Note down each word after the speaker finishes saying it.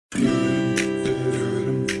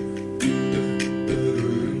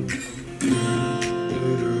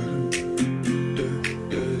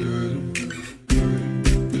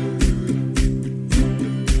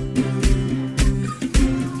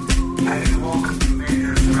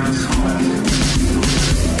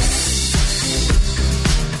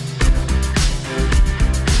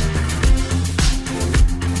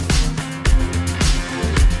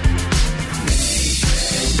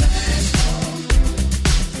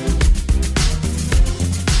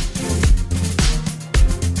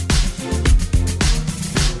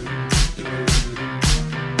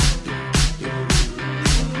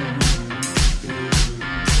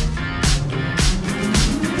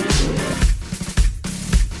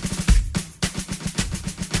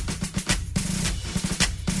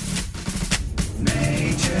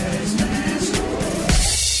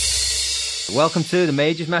Welcome to the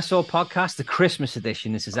Majors Mess Hall podcast, the Christmas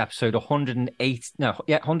edition. This is episode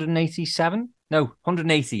 187? No,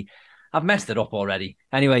 180. I've messed it up already.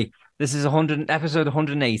 Anyway, this is episode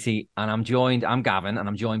 180, and I'm Gavin, and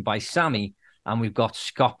I'm joined by Sammy, and we've got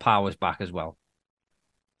Scott Powers back as well.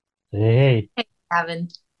 Hey. Hey, Gavin.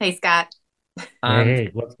 Hey, Scott.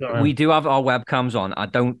 Hey, what's going on? We do have our webcams on. I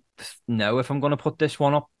don't know if I'm going to put this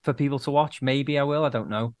one up for people to watch. Maybe I will. I don't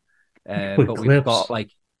know. But we've got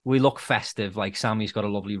we look festive. Like Sammy's got a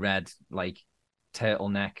lovely red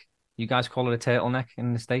turtleneck. You guys call it a turtleneck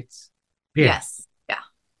in the States? Yeah. Yes. Yeah.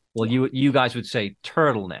 Well, you guys would say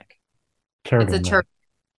turtleneck. It's a turtle.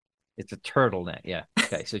 It's a turtleneck. Yeah.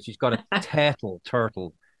 Okay. So she's got a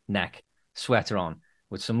turtle neck sweater on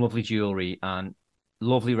with some lovely jewelry and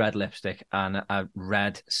lovely red lipstick and a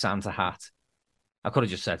red Santa hat. I could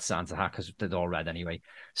have just said Santa hat because they're all red anyway.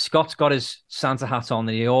 Scott's got his Santa hat on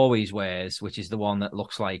that he always wears, which is the one that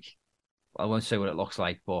looks like, I won't say what it looks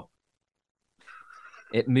like, but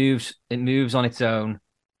it moves on its own.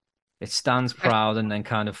 It stands proud and then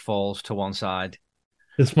kind of falls to one side.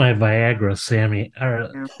 It's my Viagra, Sammy.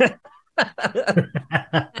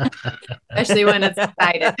 Especially when it's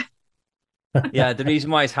excited. Yeah, the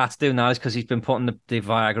reason why his hat's doing that is because he's been putting the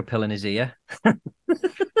Viagra pill in his ear.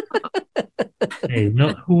 Hey,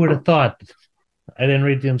 no, who would have thought? I didn't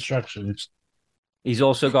read the instructions. He's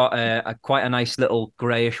also got quite a nice little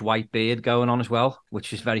greyish white beard going on as well,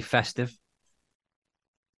 which is very festive.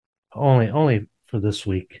 Only for this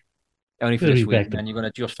week. Only for this week, and then you're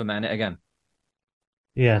going to just ferment it again.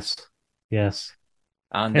 Yes.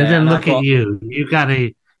 And then then look at you. You got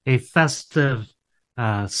a festive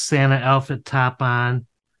Santa outfit top on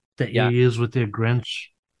that you use with your Grinch.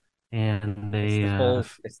 And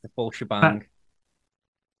it's the full shebang.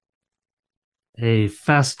 A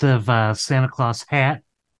festive Santa Claus hat,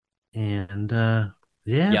 and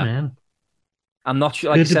man. I'm not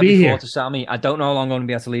sure. Like I said before to Sammy, I don't know how long I'm going to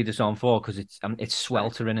be able to leave this on for because it's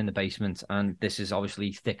sweltering in the basement, and this is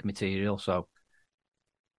obviously thick material. So,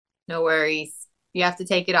 no worries. You have to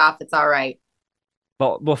take it off. It's all right.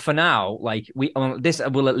 But for now, this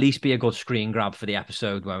will at least be a good screen grab for the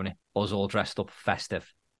episode, won't it? Us all dressed up festive.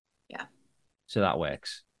 Yeah. So that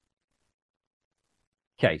works.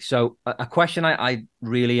 Okay, so a question I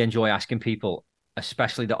really enjoy asking people,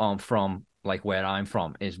 especially that aren't from where I'm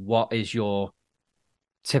from, is what is your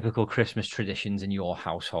typical Christmas traditions in your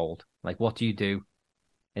household? Like, what do you do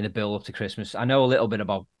in the build up to Christmas? I know a little bit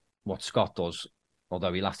about what Scott does,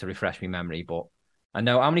 although he'll have to refresh my memory, but I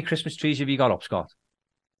know, how many Christmas trees have you got up, Scott?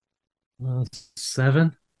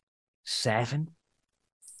 7. 7?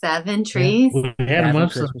 7 trees? Yeah, we had them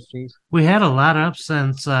up. We had a lot up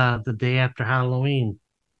since the day after Halloween.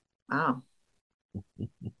 Wow.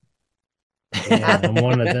 Yeah, I'm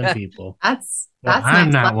one of them people. That's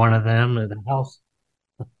I'm not one of them. The house.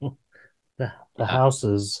 The house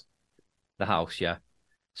is the house, yeah.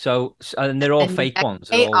 So and they're all fake ones.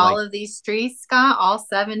 All of these trees, Scott. All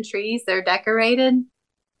 7 trees. They're decorated.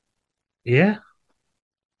 Yeah.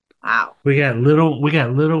 Wow. We got little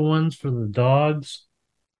ones for the dogs.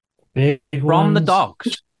 Big from ones. The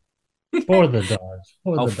dogs. For the dogs.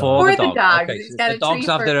 For the dogs. Okay, so the dogs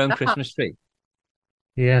have their own Christmas tree.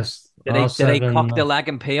 Yes. Do they cock their leg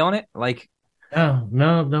and pee on it? No.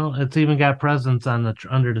 It's even got presents on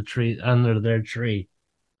under their tree.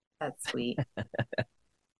 That's sweet.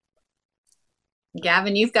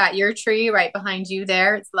 Gavin, you've got your tree right behind you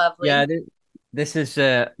there. It's lovely. Yeah, this is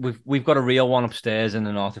we've got a real one upstairs and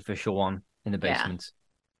an artificial one in the basement.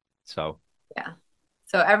 So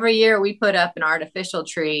So every year we put up an artificial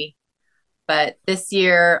tree, but this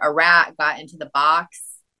year a rat got into the box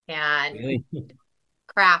and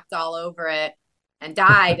crapped all over it and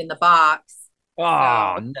died in the box.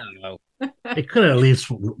 Oh, no. They could have at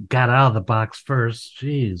least got out of the box first.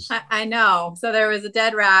 Jeez. I know. So there was a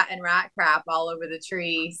dead rat and rat crap all over the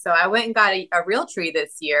tree. So I went and got a real tree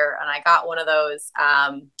this year, and I got one of those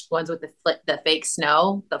ones with the fake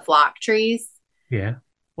snow, the flock trees. Yeah.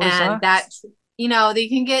 What is that? you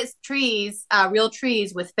can get trees, real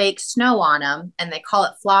trees with fake snow on them, and they call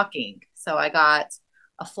it flocking. So I got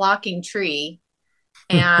a flocking tree,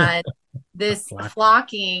 and this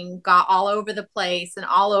flocking got all over the place and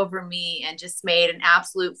all over me and just made an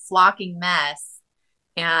absolute flocking mess.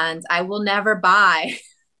 And I will never buy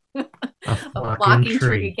A a flocking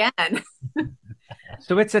tree again.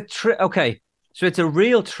 So it's a tree. Okay. So it's a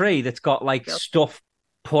real tree that's got like stuff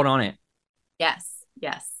put on it. Yes.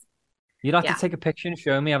 Yes. You'd have to take a picture and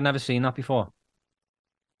show me. I've never seen that before.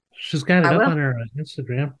 She's got it up on her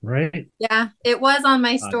Instagram, right? Yeah, it was on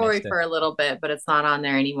my story for a little bit, but it's not on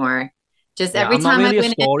there anymore. Just every I'm time not really I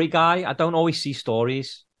went a story guy. I don't always see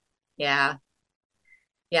stories. Yeah.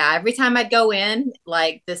 Yeah, every time I'd go in,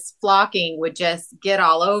 like this flocking would just get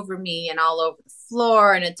all over me and all over the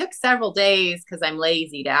floor. And it took several days because I'm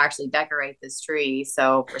lazy to actually decorate this tree.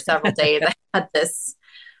 So for several days, I had this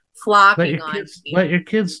flocking on me. Let your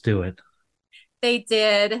kids do it. They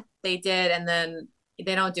did. They did. And then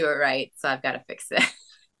they don't do it right. So I've got to fix it.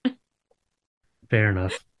 Fair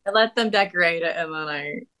enough. I let them decorate it, and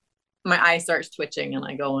then my eye starts twitching and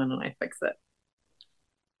I go in and I fix it.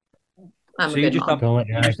 So you just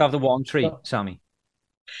have the one tree, Sammy.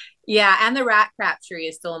 Yeah, and the rat crap tree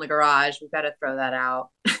is still in the garage. We've got to throw that out.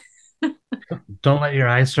 Don't let your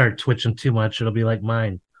eyes start twitching too much. It'll be like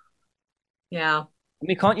mine. Yeah. I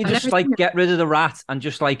mean, can't you just like get rid of the rat and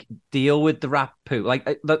just like deal with the rat poo?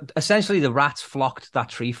 Like essentially the rat's flocked that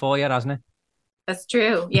tree for you, hasn't it? That's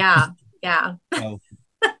true. Yeah. Yeah. Oh.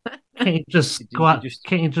 Can't you just go out?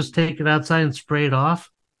 Can't you just take it outside and spray it off?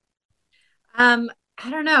 I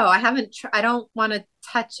don't know. I don't want to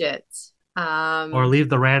touch it. Or leave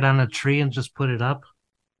the rat on a tree and just put it up.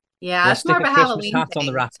 Yeah, it's more of a Halloween hat on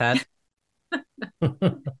the rat's head.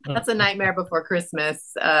 That's a nightmare before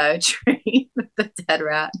Christmas tree with the dead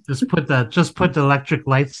rat. Just put the electric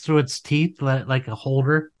lights through its teeth like a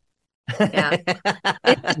holder. Yeah.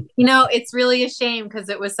 It's really a shame because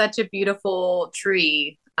it was such a beautiful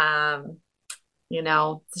tree.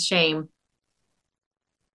 It's a shame.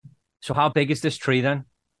 So how big is this tree then?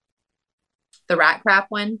 The rat crap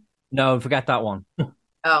one? No, forget that one.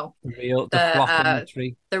 Oh, the flocking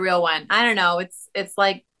tree. The real one. I don't know. It's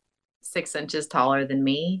like 6 inches taller than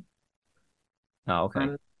me. Oh, okay.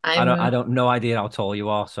 I don't no idea how tall you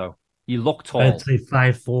are. So you look tall. I'd say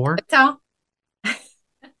 5'4". Tall.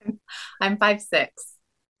 I'm 5'6".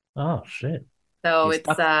 Oh shit. So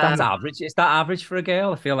that's average. Is that average for a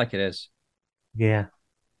girl? I feel like it is. Yeah,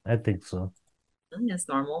 I think so. It's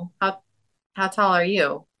normal. How tall are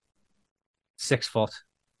you? 6 foot.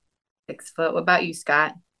 6 foot. What about you,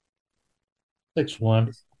 Scott?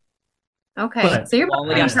 6'1". Okay, so you're He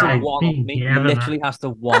literally has to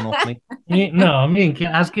one up me. No,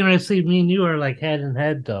 I was gonna say me and you are like head and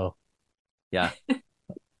head though. Yeah.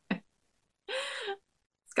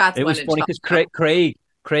 Scott's it was funny because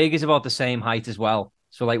Craig is about the same height as well.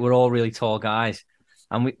 So like we're all really tall guys.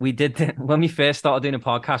 And we did when we first started doing a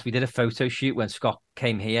podcast, we did a photo shoot when Scott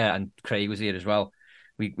came here and Craig was here as well.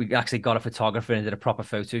 We actually got a photographer and did a proper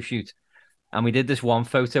photo shoot. And we did this one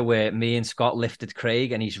photo where me and Scott lifted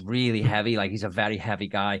Craig, and he's really heavy, like he's a very heavy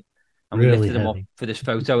guy. And we lifted him up for this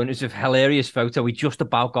photo, and it was a hilarious photo. We just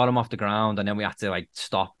about got him off the ground, and then we had to like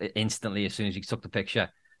stop it instantly as soon as he took the picture.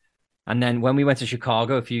 And then when we went to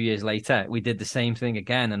Chicago a few years later, we did the same thing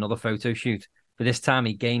again, another photo shoot. But this time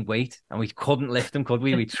he gained weight, and we couldn't lift him, could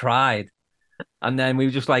we? We tried. And then we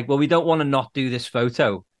were just like, well, we don't want to not do this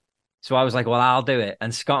photo. So I was like, well, I'll do it.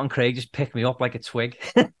 And Scott and Craig just picked me up like a twig.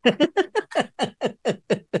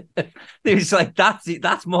 He was like,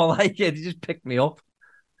 that's more like it. He just picked me up.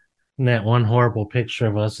 And that one horrible picture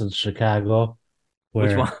of us in Chicago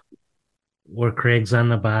where Craig's on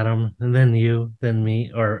the bottom, and then you, then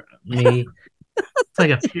me, or me. It's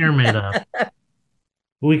like a pyramid up.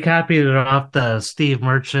 We copied it off the Steve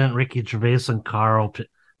Merchant, Ricky Gervais, and Carl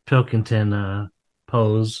Pilkington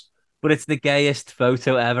pose. But it's the gayest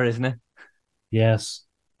photo ever, isn't it? Yes.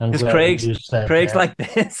 Because Craig's like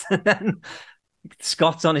this, and then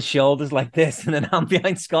Scott's on his shoulders like this, and then I'm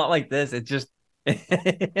behind Scott like this. It just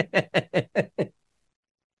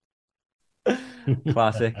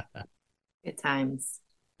classic. Good times.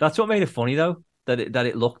 That's what made it funny, though, that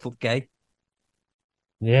it looked gay.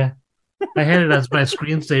 Yeah. I had it as my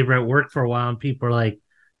screensaver at work for a while, and people were like,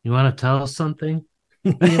 "You want to tell us something?"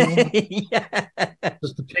 Yeah.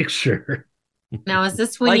 Just a picture. Now, is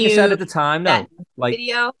this when like you said at the time, though? Like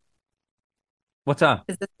video? What's that?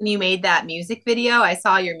 Is this when you made that music video? I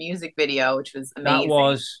saw your music video, which was amazing.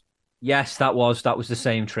 That was the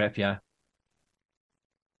same trip. Yeah.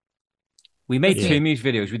 We made 2 music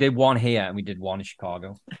videos. We did one here and we did one in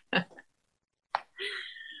Chicago.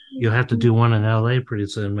 You'll have to do one in LA pretty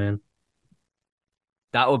soon, man.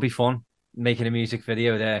 That would be fun. Making a music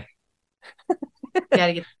video there.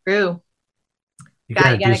 Gotta get through. You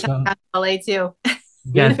gotta You do gotta come something. down to LA too.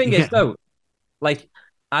 The only thing You is got, though, like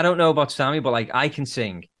I don't know about Sammy, but like I can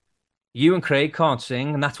sing. You and Craig can't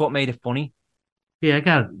sing, and that's what made it funny.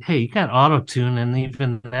 yeah, hey, you got auto tune, and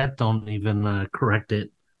even that don't even correct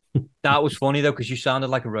it. That was funny though, because you sounded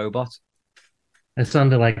like a robot. I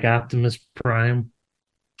sounded like Optimus Prime.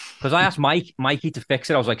 Because I asked Mikey to fix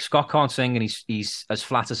it. I was like, Scott can't sing, and he's as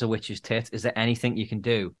flat as a witch's tit. Is there anything you can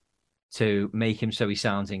do to make him so he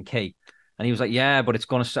sounds in key? And he was like, yeah, but it's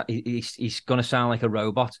he's gonna sound like a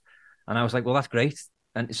robot. And I was like, well, that's great.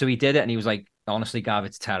 And so he did it, and he was like, honestly, Gav,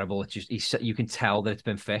 it's terrible. It's just you can tell that it's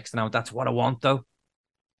been fixed. And that's what I want, though.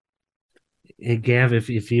 Hey, Gav, if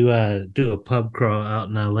you do a pub crawl out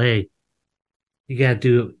in LA, you gotta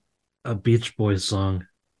do a Beach Boys song.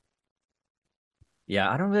 Yeah,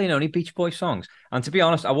 I don't really know any Beach Boy songs. And to be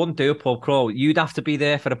honest, I wouldn't do a pub crawl. You'd have to be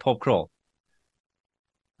there for the pub crawl.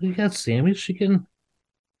 You got Sammy. She can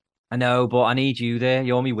I know, but I need you there.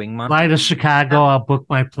 You're my wingman. fly to Chicago. I'll book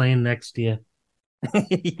my plane next year.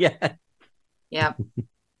 Yeah. Yeah.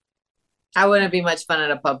 I wouldn't be much fun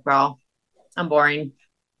at a pub crawl. I'm boring.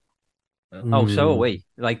 Oh, so are we.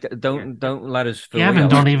 Like, don't let us fool Gavin you.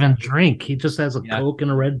 don't even drink. He just has a Yeah. Coke and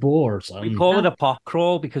a Red Bull or something. We call it a pop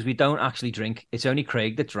crawl because we don't actually drink. It's only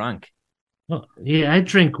Craig that drank. Well, yeah, I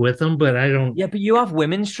drink with him, but I don't. Yeah, but you have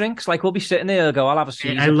women's drinks. Like, we'll be sitting there, they'll go, I'll have a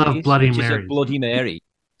Caesar, I love please, Bloody which is a Marys. Bloody Mary.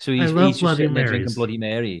 So I he's love just Bloody sitting there drinking Marys. Bloody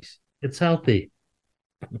Marys. It's healthy.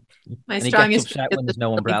 My And he gets strongest upset drink when is there's no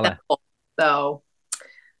really umbrella. simple. So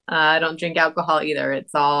I don't drink alcohol either.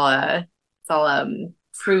 It's all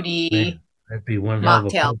fruity Man, that'd be one hell of a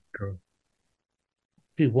mocktail. pub crawl.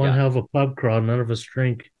 Be one Yeah. hell of a pub crawl. None of us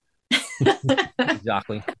drink.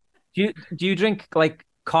 Exactly. Do you drink like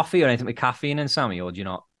coffee or anything with caffeine in, Sammy, or do you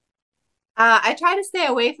not? I try to stay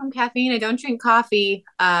away from caffeine. I don't drink coffee.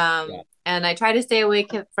 Yeah. And I try to stay away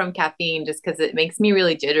from caffeine just because it makes me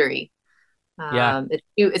really jittery. Yeah.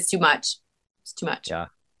 It's too much. It's too much. Yeah.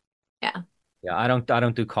 Yeah. Yeah. I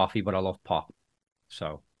don't do coffee, but I love pop.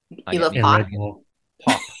 So I You get love me And pot? Red Bull.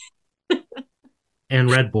 pop. And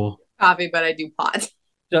Red Bull. Coffee, but I do pot.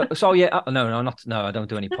 So yeah, no, I don't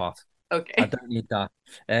do any pot. I Okay. don't need that.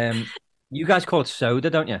 You guys call it soda,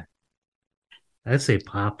 don't you? I'd say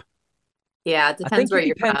pop. Yeah, it I depends think where it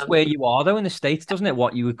you're depends from. where you are, though, in the States, doesn't it?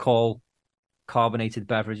 What you would call carbonated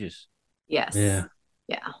beverages. Yes. Yeah.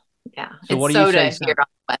 Yeah. Yeah. So It's what do you say, soda Sam? here on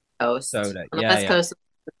the West Coast. Soda. On the Yeah, West yeah. Coast,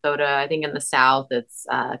 it's soda. I think in the South, it's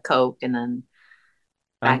Coke, and then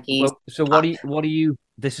back east. So pop. what do you?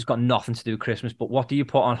 This has got nothing to do with Christmas, but what do you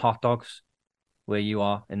put on hot dogs where you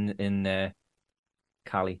are in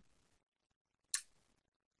Cali?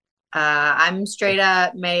 I'm straight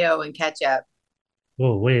up mayo and ketchup.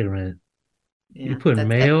 Oh, wait a minute. Yeah, You put that's it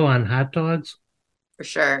mayo on hot dogs? for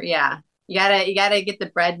sure. Yeah. You gotta get the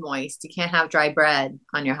bread moist. You can't have dry bread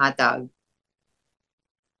on your hot dog.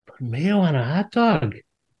 Put mayo on a hot dog?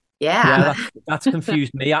 Yeah. Yeah, that's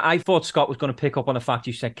confused me. I thought Scott was going to pick up on the fact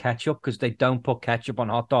you said ketchup because they don't put ketchup on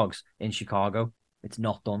hot dogs in Chicago. It's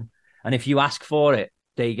not done. And if you ask for it,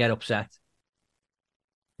 they get upset.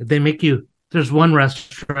 They make you. There's one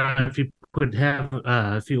restaurant. If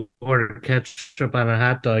you order ketchup on a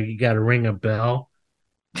hot dog, you got to ring a bell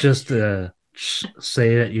just to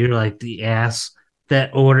say that you're like the ass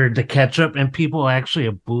that ordered the ketchup, and people actually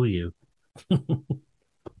boo you.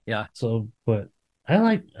 Yeah. So, but I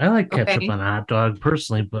like ketchup Okay. on a hot dog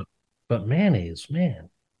personally, but mayonnaise, man.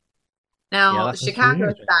 Now, that's Chicago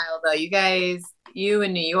weird. style though, you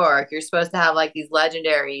in New York, you're supposed to have like these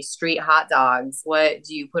legendary street hot dogs. What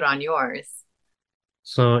do you put on yours?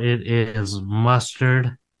 So it is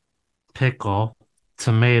mustard, pickle,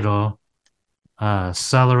 tomato,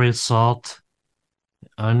 celery, salt,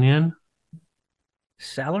 onion,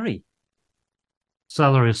 Celery.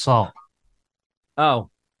 celery, salt. Oh,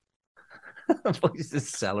 I thought you said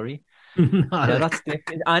celery. No, Yeah, that's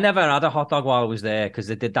different. I never had a hot dog while I was there because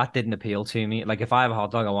that didn't appeal to me. Like if I have a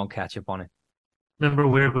hot dog, I want ketchup on it. remember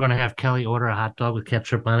we were going to have Kelly order a hot dog with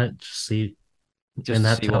ketchup on it. Just see Just and to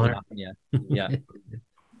not see tell what would her. happen. Yeah. Yeah.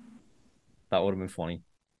 That would have been funny.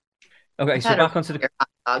 Okay, I've so had a back onto the reindeer hot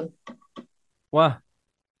dog. what?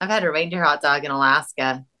 I've had a reindeer hot dog in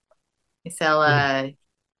Alaska. They sell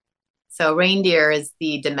so reindeer is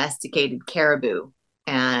the domesticated caribou,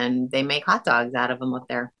 and they make hot dogs out of them up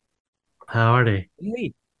there. How are they?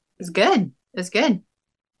 Really? It's good. It's good.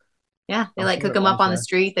 Yeah, they I'm like sure cook it them up was, on the yeah.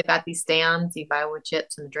 street. They've got these stands. You buy with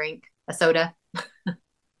chips and a drink, a soda.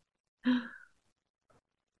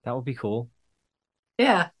 That would be cool.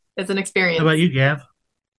 Yeah, it's an How experience. about you, Gav?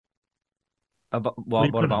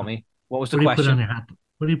 What about me? What was the What do you put on question? your hot?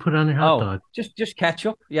 What do you put on your hot Oh, dog? just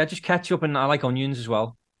ketchup. Yeah, just ketchup, and I like onions as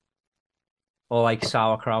well, or like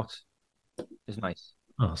sauerkraut is nice.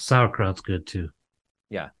 Oh, sauerkraut's good too.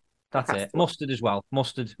 Yeah, that's it. Mustard as well.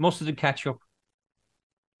 Mustard and ketchup.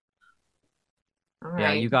 All Yeah,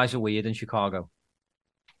 right. you guys are weird in Chicago.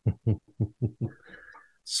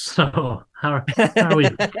 So how are we?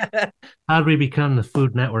 How did we become the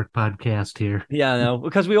Food Network podcast here? Yeah, no,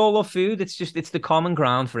 because we all love food. It's the common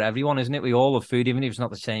ground for everyone, isn't it? We all love food, even if it's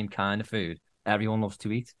not the same kind of food. Everyone loves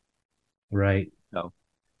to eat. Right. So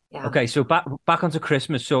Yeah. okay, so back onto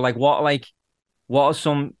Christmas. So what are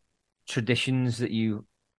some traditions that you?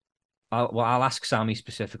 I'll ask Sammy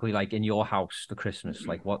specifically, like in your house for Christmas.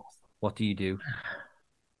 Like what do you do?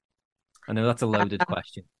 I know that's a loaded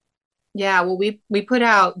question. Yeah. Well, we put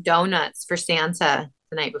out donuts for Santa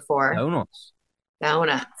the night before. Donuts.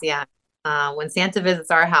 Donuts. Yeah. When Santa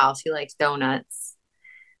visits our house, he likes donuts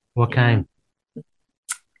What and kind?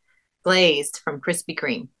 glazed from Krispy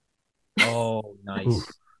Kreme. Oh, Ooh.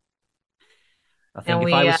 nice. I And think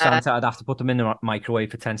if I we, was Santa, I'd have to put them in the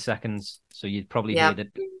microwave for 10 seconds. So you'd probably hear yep, that.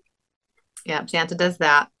 yep, Santa does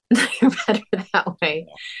that. Better that way.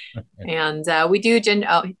 And we do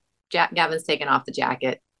Gavin's taken off the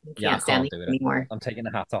jacket. He Yeah, I can't stand can't the do heat it. anymore. I'm taking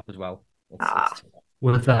the hat off as well. Ah,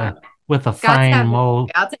 with a Scott's fine got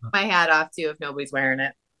mold. I'll take my hat off too if nobody's wearing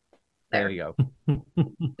it. There There. we go.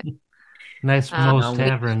 Nice Um, Now Moe's I'm really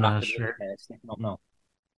Tavern distracted with shirt. the hair sticking up now.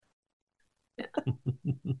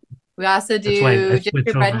 we also That's why I do switch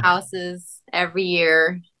gingerbread over. houses every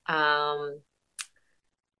year. And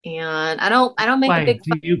I don't make a Why big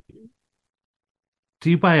do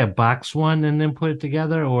you buy a box one and then put it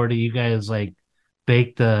together, or do you guys like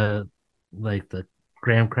bake the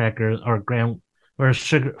graham cracker or graham or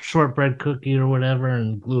sugar shortbread cookie or whatever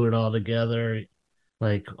and glue it all together?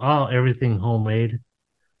 Like everything homemade.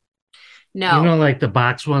 You know, no. like the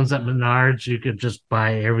box ones at Menards, you could just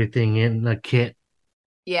buy everything in the kit.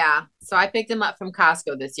 Yeah. So I picked them up from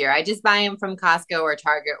Costco this year. I just buy them from Costco or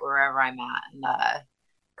Target, wherever I'm at, and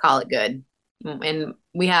call it good. And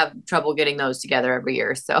we have trouble getting those together every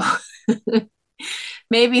year. So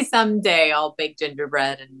maybe someday I'll bake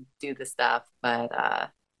gingerbread and do the stuff,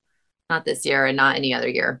 but not this year and not any other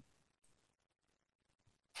year.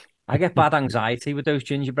 I get bad anxiety with those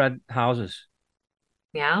gingerbread houses.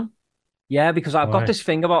 Yeah. Yeah, because I've got Why? this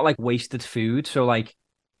thing about like wasted food. So like,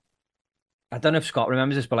 I don't know if Scott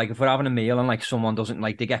remembers this, but like if we're having a meal and like someone doesn't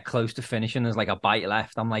like they get close to finishing, there's like a bite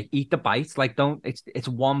left. I'm like, eat the bite. Like don't it's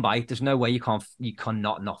one bite. There's no way you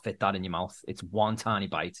cannot not fit that in your mouth. It's one tiny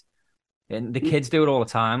bite. And the kids do it all the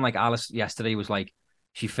time. Like Alice yesterday was like,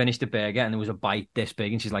 she finished the burger and there was a bite this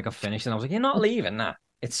big, and she's like, I finished. And I was like, you're not leaving that.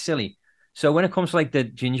 It's silly. So when it comes to like the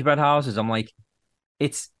gingerbread houses, I'm like,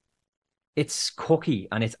 it's cookie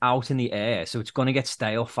and it's out in the air, so it's gonna get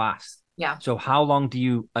stale fast. Yeah. So how long do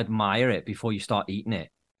you admire it before you start eating it?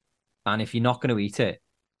 And if you're not going to eat it,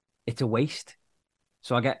 it's a waste.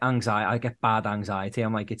 So I get anxiety. I get bad anxiety.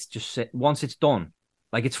 I'm like, it's just once it's done,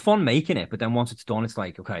 like it's fun making it, but then once it's done, it's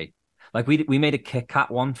like okay. Like we made a Kit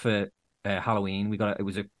Kat one for Halloween. It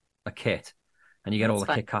was a kit, and you get all That's the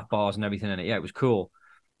fun. Kit Kat bars and everything in it. Yeah, it was cool,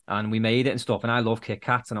 and we made it and stuff. And I love Kit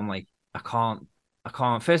Kats, and I'm like, I can't.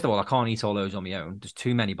 First of all, I can't eat all those on my own. There's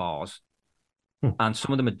too many bars. And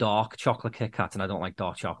some of them are dark chocolate Kit Kats, and I don't like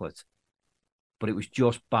dark chocolate. But it was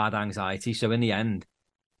just bad anxiety. So in the end,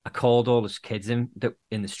 I called all those kids in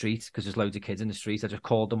the streets because there's loads of kids in the streets. I just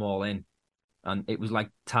called them all in, and it was like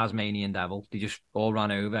Tasmanian devil. They just all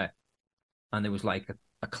ran over, and there was like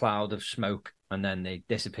a cloud of smoke, and then they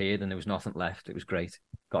disappeared, and there was nothing left. It was great.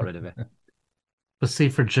 Got rid of it. But see,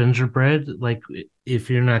 for gingerbread, like if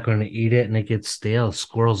you're not going to eat it and it gets stale,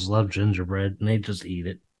 squirrels love gingerbread and they just eat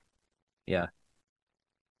it. Yeah.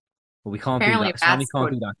 But we can't do Apparently that. Sammy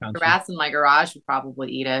can't do that, can the she? rats in my garage would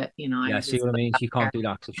probably eat it. You know, I Yeah, could see just what I put mean? it She up can't there. do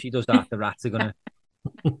that. So if she does that, the rats are gonna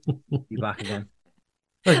be back again.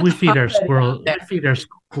 Like we feed our Put it squirrel, out there. we feed our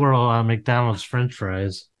squirrel McDonald's French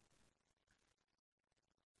fries.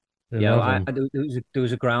 They Yeah, love them. there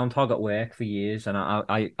was a groundhog at work for years, and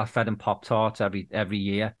I fed him Pop Tarts every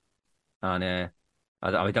year, and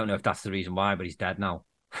I don't know if that's the reason why, but he's dead now.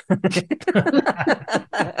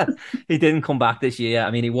 He didn't come back this year.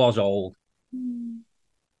 I mean, he was old,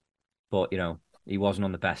 but he wasn't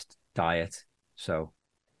on the best diet. So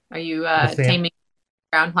Are you Sam, taming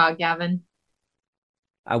groundhog, Gavin?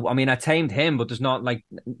 I mean, I tamed him, but there's not like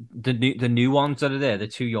the new ones that are there. They're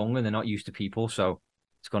too young and they're not used to people, so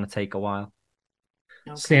it's going to take a while.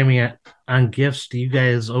 Okay. Sammy, on gifts, do you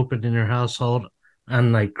guys open in your household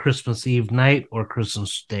on like Christmas Eve night or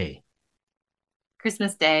Christmas Day?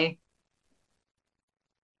 Christmas Day.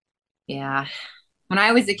 Yeah. When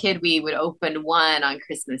I was a kid, we would open one on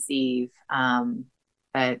Christmas Eve.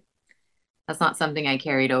 But that's not something I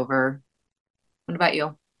carried over. What about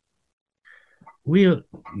you? We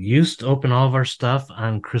used to open all of our stuff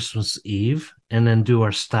on Christmas Eve and then do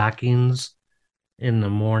our stockings in the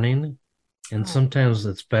morning. And Oh, sometimes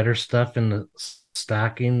it's better stuff in the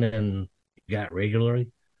stocking than you got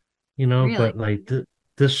regularly, really? but like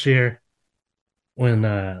this year when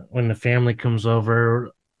the family comes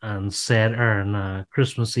over on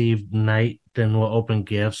Christmas Eve night, then we'll open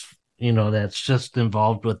gifts, that's just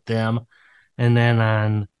involved with them. And then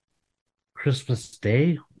on Christmas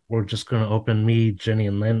Day, we're just going to open me, Jenny,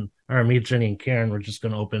 and Lynn, or me, Jenny, and Karen. We're just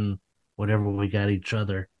going to open whatever we got each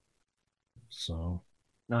other. So,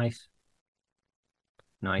 Nice,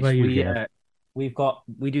 what nice. about you, Gav?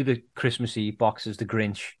 We do the Christmas Eve boxes. The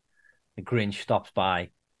Grinch stops by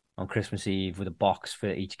on Christmas Eve with a box for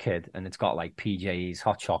each kid, and it's got like PJs,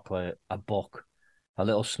 hot chocolate, a book, a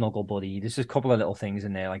little snuggle buddy. There's a couple of little things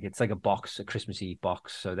in there, like it's like a box, a Christmas Eve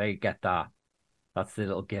box. So they get that. That's the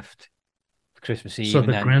little gift for Christmas So Eve,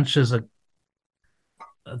 and then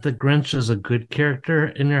the Grinch is a good character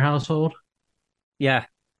in your household. yeah,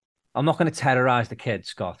 I'm not going to terrorize the kids,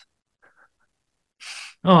 Scott.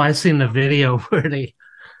 Oh, I seen the video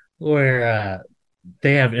where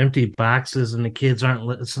they have empty boxes and the kids aren't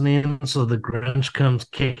listening, so the Grinch comes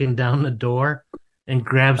kicking down the door and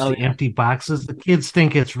grabs Oh the yeah, empty boxes. The kids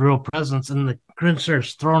think it's real presents, and the Grinch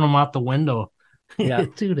starts throwing them out the window. yeah.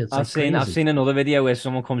 Dude, it's like I've crazy. seen another video where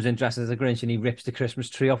someone comes in dressed as a Grinch and he rips the Christmas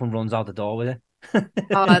tree off and runs out the door with it.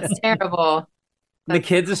 Oh, that's terrible. The That's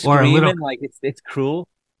kids are Or a little. screaming like it's cruel.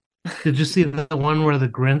 Did you see the one where the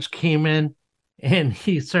Grinch came in and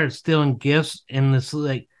he started stealing gifts? And this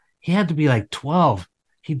like he had to be like 12.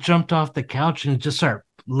 He jumped off the couch and just started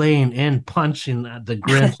laying in, punching the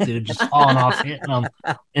Grinch, dude, just falling off, hitting him.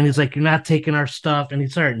 And he's like, "You're not taking our stuff." And he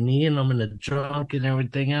started kneeing him in the junk and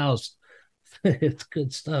everything else. It's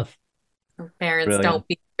good stuff. parents Brilliant. don't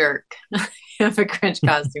be a jerk. If a Grinch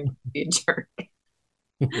costume, be a jerk.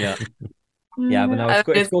 Yeah, yeah, but no, it's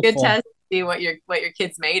good. It's It's good good fun. to see what your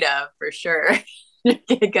kid's made of for sure. Your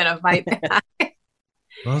kid gonna fight back.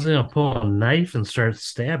 I was gonna pull a knife and start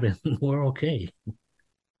stabbing. We're okay.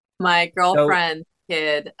 My So girlfriend's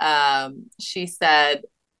kid, she said,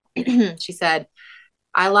 she said,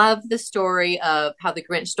 I love the story of how the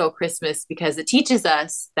Grinch stole Christmas because it teaches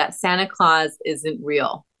us that Santa Claus isn't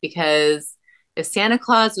real. Because if Santa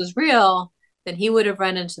Claus was real, then he would have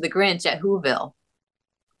run into the Grinch at Whoville.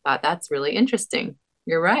 Thought that's really interesting.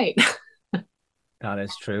 You're right. that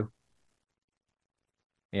is true.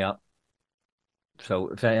 Yeah. So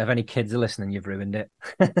if any kids are listening, you've ruined it.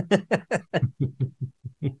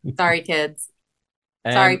 Sorry, kids.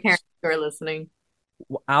 Sorry, um, parents who are listening.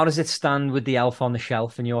 how does it stand with the elf on the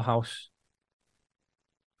shelf in your house?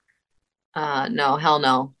 No, hell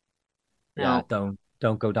no. Yeah, No.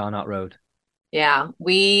 don't go down that road. Yeah.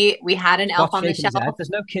 We had an elf Scott's on the shaking his head. shelf.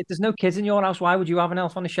 There's no kids in your house. Why would you have an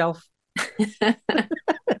elf on the shelf?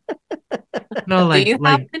 No, Do you have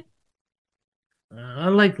one?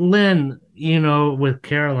 like Lynn, with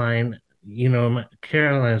Caroline,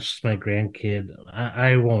 Caroline's just my grandkid.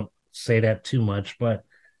 I won't say that too much, but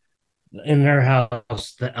in their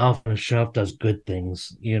house, the elf on the shelf does good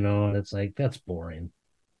things, and it's like that's boring.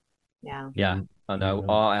 Yeah. Yeah, And, I you know. know,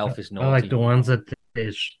 Our elf is I like naughty. the ones that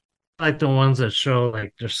I like the ones that show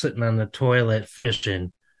like they're sitting on the toilet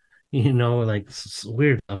fishing, like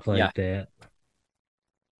weird stuff Yeah, like that.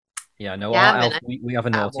 yeah. No, our Gavin, elf. I We have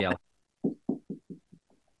a have naughty one. elf.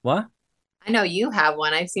 What? I know you have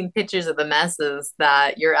one. I've seen pictures of the messes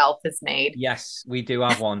that your elf has made. Yes, we do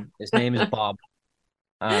have one. His name is Bob,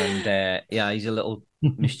 and yeah, he's a little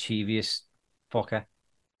mischievous fucker.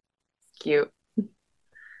 Cute.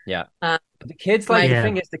 Yeah, Uh, but the kids like my the Yeah.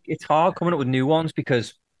 thing is, it's hard coming up with new ones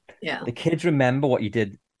because yeah. the kids remember what you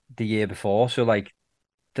did the year before. So like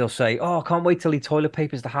they'll say, "Oh, I can't wait till he toilet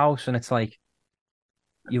papers the house," and it's like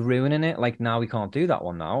you're ruining it. Like now we can't do that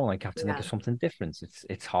one now. Like I have to think Yeah. of something different.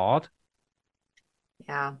 It's hard.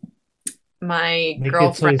 Yeah. My Make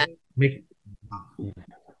it so girlfriend, he's make.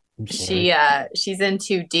 I'm sorry. she's in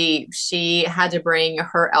too deep. She had to bring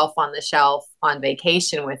her elf on the shelf on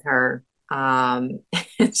vacation with her.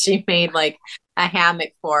 She made like a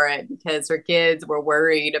hammock for it because her kids were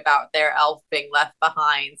worried about their elf being left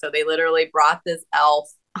behind. So they literally brought this elf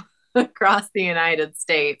across the United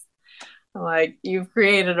States. Like, you've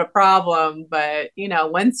created a problem, but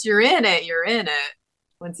once you're in it, you're in it.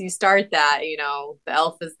 Once you start that, the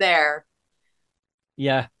elf is there.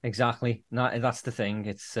 Yeah, exactly. No, that's the thing.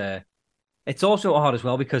 It's also hard as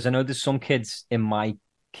well because I know there's some kids in my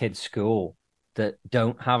kids' school that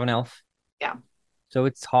don't have an elf. Yeah. So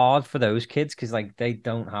it's hard for those kids because like they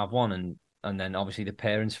don't have one, and then obviously the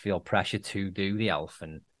parents feel pressure to do the elf,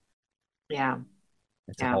 and Yeah.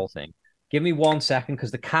 it's a whole thing. Give me 1 second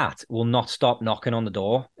because the cat will not stop knocking on the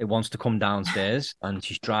door. It wants to come downstairs, and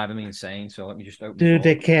she's driving me insane. So let me just open. Dude,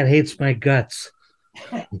 that cat hates my guts.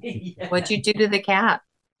 What'd you do to the cat?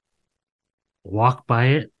 Walk by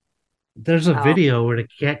it. There's a video where the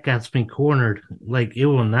cat got me cornered. Like it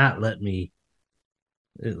will not let me.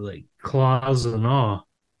 It, like claws and all.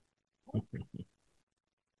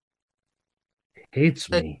 Hates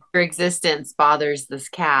me. Your existence bothers this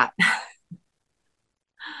cat.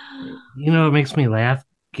 You know, it makes me laugh.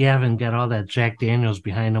 Gavin got all that Jack Daniels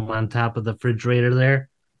behind him on top of the refrigerator there.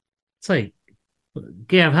 It's like,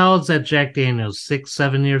 Gav, how old's that Jack Daniels? 6,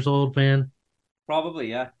 7 years old, man? Probably,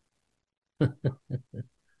 yeah.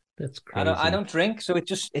 That's crazy. I don't drink, so it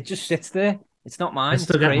just sits there. It's not mine.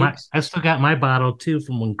 I still got my bottle too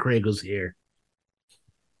from when Craig was here.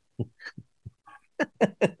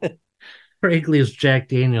 Craig leaves Jack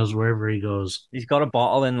Daniels wherever he goes. He's got a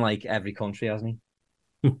bottle in like every country, hasn't he?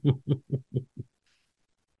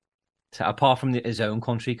 So, apart from his own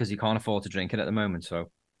country, because he can't afford to drink it at the moment.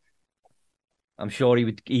 So I'm sure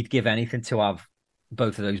he'd give anything to have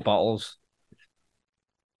both of those bottles.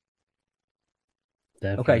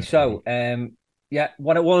 Definitely. Okay, so yeah,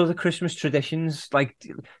 what are the Christmas traditions like?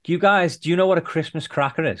 Do you know what a Christmas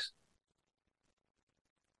cracker is?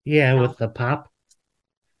 Yeah, with the pop.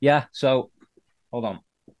 Yeah, so hold on.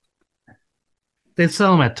 They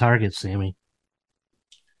sell them at Target, Sammy.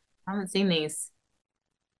 I haven't seen these.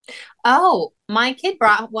 Oh, my kid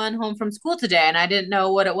brought one home from school today, and I didn't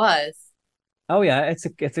know what it was. Oh yeah, it's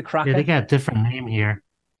a cracker. Yeah, they got a different name here.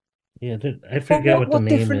 Yeah, I forget what the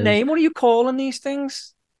name different is. name? What are you calling these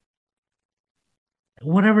things?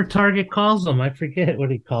 Whatever Target calls them, I forget what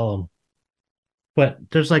he call them. But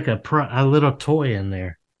there's like a little toy in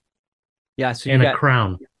there. Yeah, so and a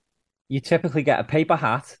crown. You typically get a paper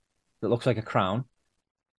hat that looks like a crown,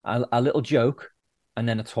 a little joke, and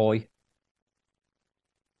then a toy.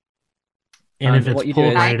 And if it's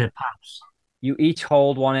pulled right, it pops. You each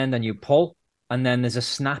hold one end and you pull, and then there's a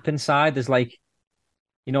snap inside. There's like,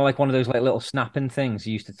 you know, like one of those like little snapping things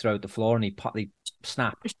you used to throw at the floor, and they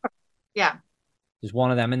snap. Yeah. There's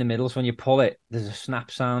one of them in the middle, so when you pull it, there's a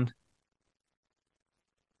snap sound.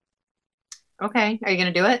 Okay, are you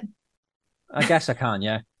gonna do it? I guess I can,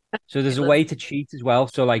 yeah. So there's a way to cheat as well.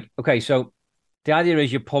 So like, okay, so the idea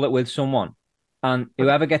is you pull it with someone, and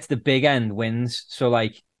whoever gets the big end wins. So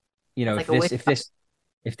like, you know,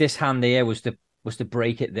 if this hand here was to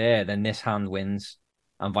break it there, then this hand wins,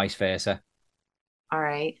 and vice versa. All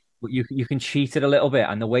right. But you can cheat it a little bit,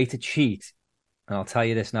 and the way to cheat, and I'll tell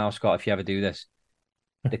you this now, Scott, if you ever do this,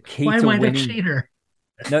 the key Why to am I winning. The cheater?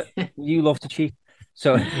 No, you love to cheat.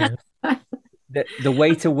 So the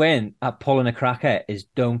way to win at pulling a cracker is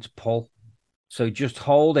don't pull. So just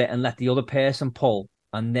hold it and let the other person pull,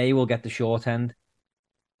 and they will get the short end.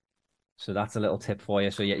 So that's a little tip for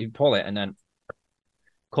you. So yeah, you pull it, and then, of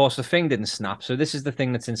course, the thing didn't snap. So this is the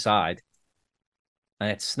thing that's inside,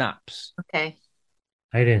 and it snaps. Okay.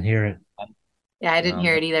 I didn't hear it. Yeah, I didn't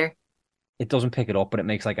hear it either. It doesn't pick it up, but it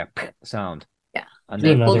makes like a sound. Yeah. And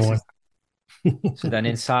then another one. So then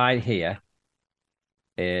inside here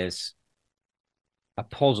is a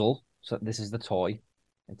puzzle. So this is the toy.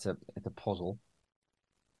 It's a puzzle.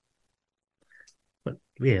 But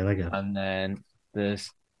yeah, and then there's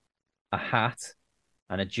a hat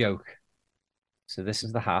and a joke. So this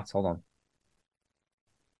is the hat. Hold on.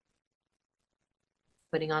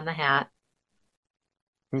 Putting on the hat.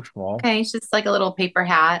 Too small. Okay, it's just like a little paper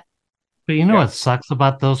hat. But you know what sucks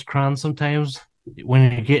about those crowns sometimes?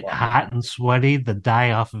 When you get hot and sweaty, the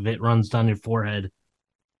dye off of it runs down your forehead.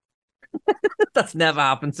 That's never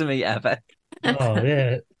happened to me ever. Oh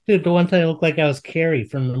yeah. Dude, the one time I looked like I was Carrie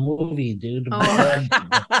from the movie, dude. Oh.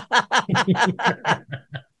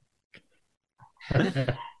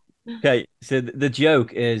 Okay, so the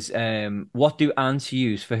joke is, what do ants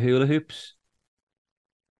use for hula hoops?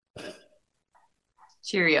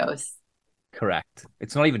 Cheerios. Correct.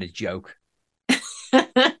 It's not even a joke.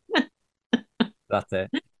 That's it.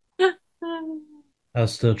 I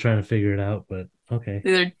was still trying to figure it out, but okay.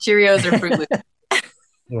 Either Cheerios or Fruit Loops.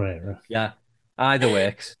 Right. Yeah, either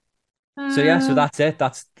works. So yeah, so that's it.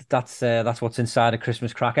 That's what's inside a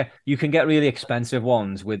Christmas cracker. You can get really expensive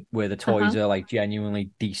ones where the toys are like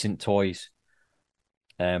genuinely decent toys,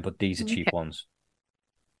 but these are cheap ones.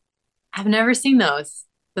 I've never seen those.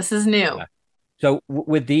 This is new. Yeah. So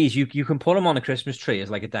with these, you can put them on a Christmas tree as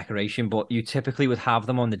like a decoration, but you typically would have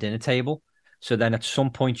them on the dinner table. So then at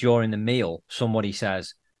some point during the meal, somebody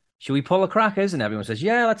says, should we pull the crackers? And everyone says,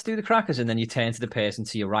 yeah, let's do the crackers. And then you turn to the person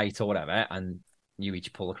to your right or whatever, and you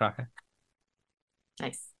each pull a cracker.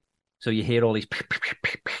 Nice. So you hear all these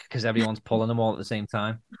because everyone's pulling them all at the same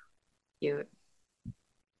time. Cute.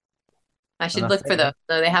 I should look for those.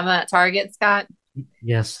 Do they have them at Target, Scott?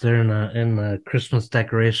 Yes, they're in the Christmas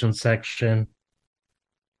decoration section.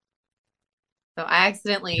 So I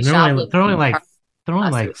accidentally they're only like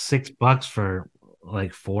 $6 for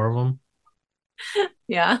like 4 of them.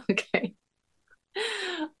 Yeah. Okay.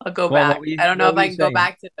 I'll go back. I don't know if I can go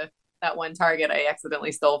back to that one Target I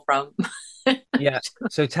accidentally stole from. Yeah.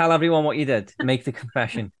 So tell everyone what you did. Make the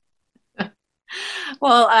confession.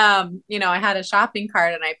 Well, I had a shopping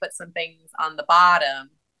cart and I put some things on the bottom,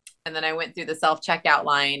 and then I went through the self-checkout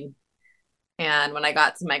line. And when I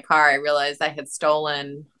got to my car, I realized I had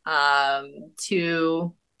stolen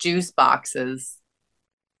 2 juice boxes.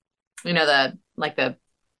 The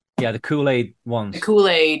Kool-Aid ones. The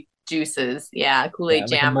Kool-Aid juices. Yeah, Kool-Aid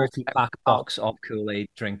jam. Like a multi-pack box of Kool-Aid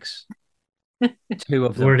drinks. 2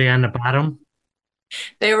 of them. Were they on the bottom?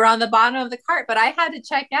 They were on the bottom of the cart, but I had to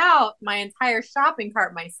check out my entire shopping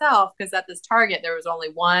cart myself because at this Target there was only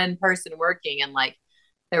one person working, and like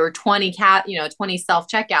there were 20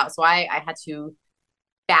 self-checkout. So I had to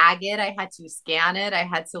bag it, I had to scan it, I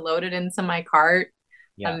had to load it into my cart.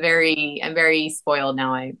 Yeah. I'm very spoiled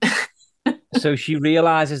now. So she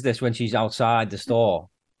realizes this when she's outside the store.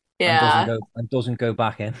 Yeah. And doesn't go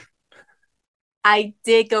back in. I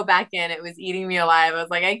did go back in. It was eating me alive. I was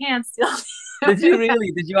like, I can't steal. Did you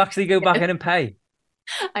really? Did you actually go back in and pay?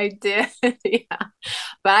 I did, yeah.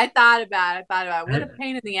 But I thought about it. What a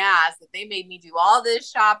pain in the ass that they made me do all this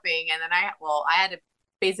shopping, and then I had to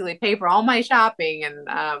basically pay for all my shopping and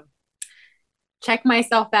check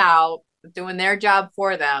myself out, doing their job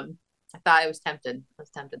for them. I thought I was tempted. I was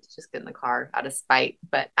tempted to just get in the car out of spite,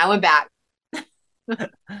 but I went back.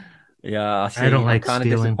 Yeah, I don't like kind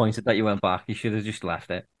stealing. of disappointed that you went back. You should have just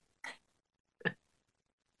left it.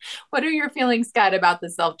 What are your feelings, Scott, about the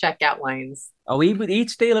self-checkout lines? Oh, he'd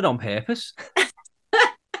steal it on purpose.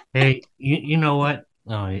 Hey, you know what?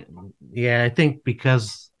 Oh, yeah, I think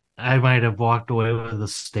because I might have walked away with a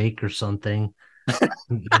steak or something.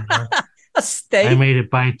 A steak? I made it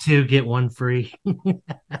buy 2, get 1 free.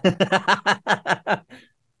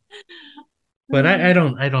 But I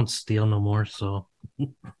don't steal no more, so.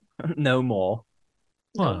 No more.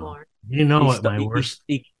 Well, no more. You know what my worst...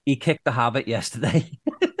 He kicked the habit yesterday.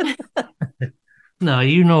 No,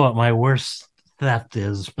 you know what my worst theft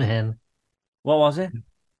is, man. What was it?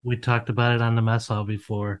 We talked about it on the mess hall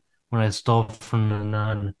before when I stole from the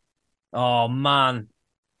nun. Oh, man.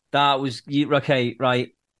 That was... Okay,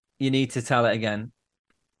 right. You need to tell it again.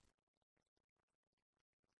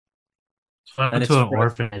 So I went to an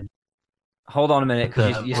orphanage. Hold on a minute,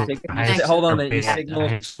 because hold on a minute.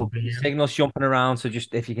 Your signal's jumping around, so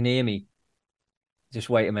just if you can hear me, just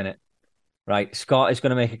wait a minute. Right, Scott is going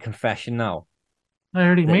to make a confession now. I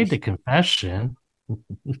already made the confession.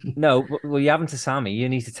 No, well, you haven't to Sammy. You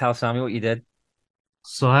need to tell Sammy what you did.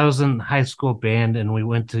 So I was in high school band, and we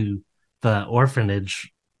went to the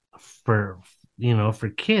orphanage for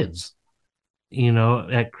kids,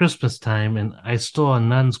 at Christmas time, and I stole a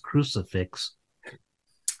nun's crucifix.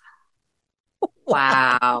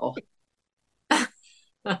 Wow.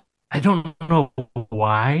 I don't know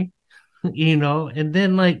why, and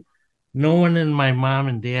then like no one in my mom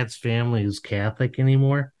and dad's family is Catholic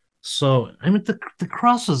anymore. So I mean the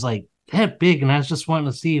cross was like that big, and I was just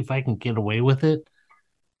wanting to see if I can get away with it.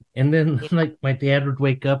 And then like my dad would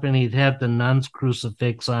wake up and he'd have the nun's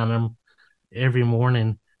crucifix on him every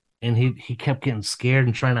morning, and he kept getting scared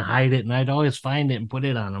and trying to hide it, and I'd always find it and put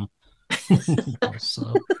it on him.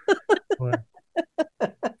 So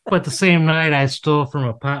but the same night I stole from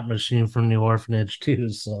a pop machine from the orphanage too,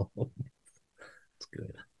 so it's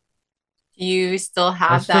good. You still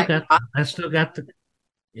have that? I still got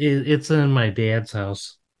it's in my dad's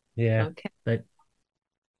house. Yeah. Okay.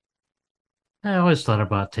 I always thought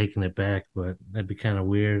about taking it back, but that'd be kind of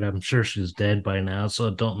weird. I'm sure she's dead by now, so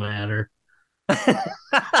it don't matter.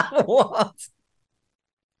 What?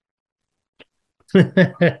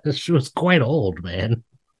 She was quite old, man.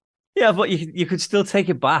 Yeah, but you could still take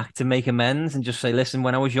it back to make amends and just say, listen,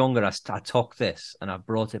 when I was younger, I took this and I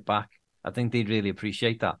brought it back. I think they'd really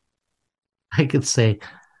appreciate that. I could say,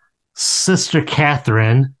 Sister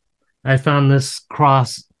Catherine, I found this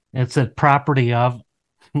cross. It said property of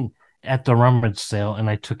at the rummage sale, and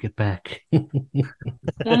I took it back. Well,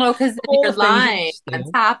 no, because you're lying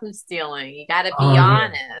on top of stealing. You got to be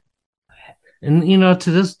honest. Yeah. And,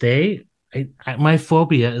 to this day, my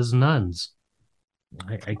phobia is nuns.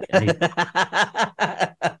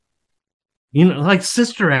 You know, like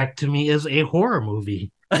Sister Act to me is a horror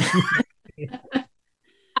movie.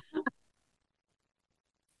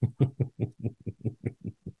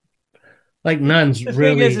 Like Nuns The thing is,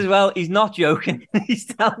 really, as well, he's not joking. He's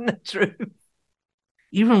telling the truth.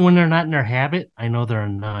 even when they're not in their habit, I know they're a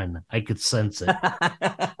nun. I could sense it.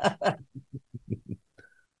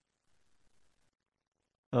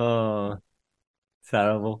 Oh,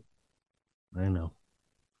 terrible. I know.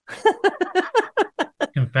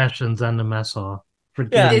 Confessions on the mess hall.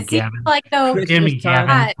 Forgive Yeah. me, It seems Gavin. like though, Forgive Christmas me, time.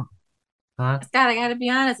 Gavin. Scott, Huh? Scott, I gotta be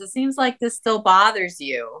honest. It seems like this still bothers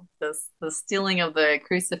you. This the stealing of the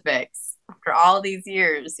crucifix after all these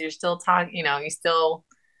years. You're still talking. You still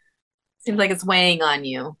seems like it's weighing on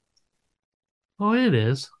you. Oh, it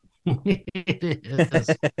is. It is.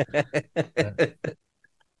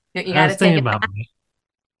 You I got was to take thinking it about back.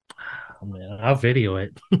 oh, man, I'll video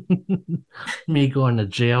it. Me going to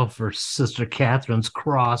jail for Sister Catherine's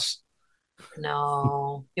cross.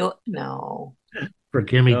 No, you'll no.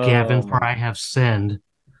 Forgive me, Gavin, Oh for my. I have sinned.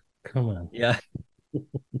 Come on. Yeah.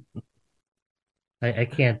 I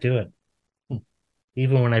can't do it.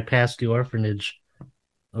 Even when I pass the orphanage,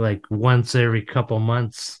 like once every couple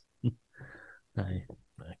months, I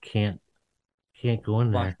can't go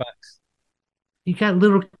in there. Flashbacks. You got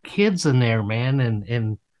little kids in there, man,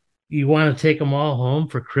 and you want to take them all home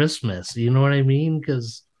for Christmas. You know what I mean?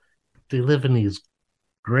 Because they live in these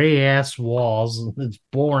gray ass walls, and it's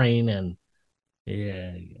boring. And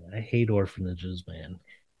yeah, I hate orphanages, man.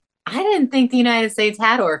 I didn't think the United States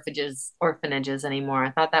had orphanages anymore.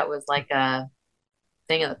 I thought that was like a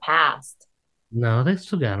thing of the past. No, they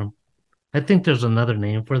still got them. I think there's another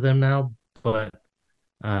name for them now, but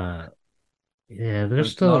uh, yeah, they're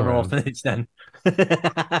It's still not an around. orphanage then.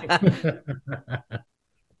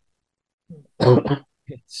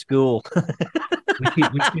 School. We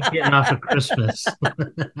keep getting off of Christmas.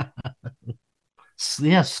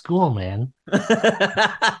 Yeah, school, man.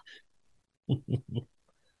 I'm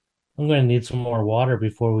going to need some more water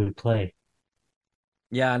before we play.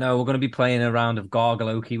 Yeah, I know. We're going to be playing a round of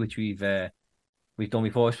Gargaloki, which we've done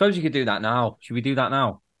before. I suppose you could do that now. Should we do that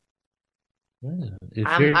now? Yeah, if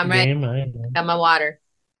I'm you're I'm ready. game, I am. Got my water.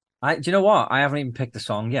 Do you know what? I haven't even picked the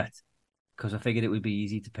song yet because I figured it would be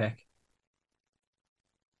easy to pick.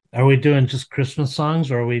 Are we doing just Christmas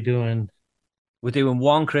songs or are we doing? We're doing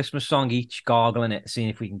one Christmas song each, gargling it, seeing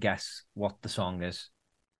if we can guess what the song is.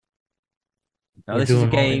 Now, We're this is a doing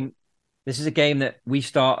all. game. This is a game that we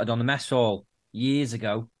started on the mess hall years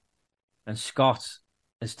ago, and Scott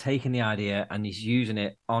has taken the idea and he's using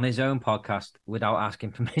it on his own podcast without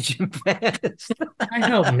asking permission first. I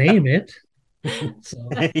helped name it. So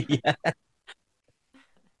Yeah.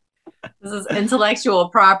 This is intellectual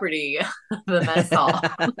property of the mess hall.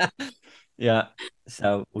 Yeah.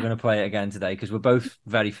 So we're gonna play it again today because we're both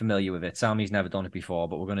very familiar with it. Sammy's never done it before,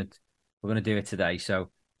 but we're gonna do it today. So,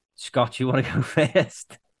 Scott, you want to go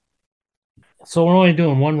first? so we're only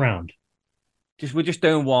doing one round. We're just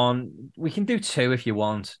doing one. We can do two if you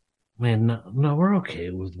want. Man, no, we're okay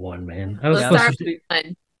with one, man. I was Let's supposed start to with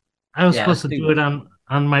one. I was Yeah, supposed let's to do do one. it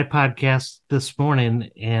on my podcast this morning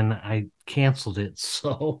and I canceled it.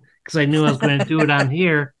 So because I knew I was going to do it on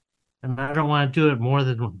here and I don't want to do it more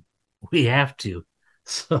than we have to.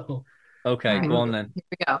 So Okay, All right, go on then.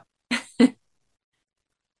 here we go.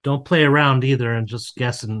 don't play around either and just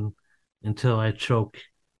guessing until I choke.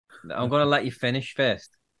 I'm gonna let you finish first.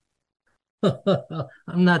 I'm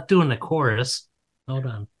not doing the chorus. Hold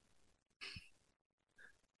on.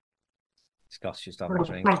 Scott's just having a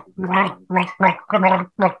drink.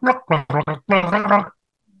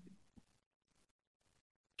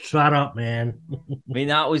 Shut up, man. I mean,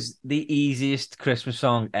 that was the easiest Christmas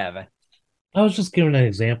song ever. I was just giving an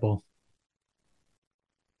example.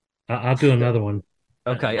 I'll do another one.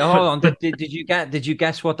 Okay. Oh, hold on. Did you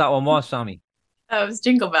guess what that one was, Sammy? Oh, it was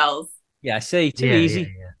Jingle Bells. Yeah, see, too Yeah, yeah, easy.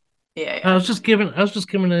 yeah. Yeah, I yeah. was just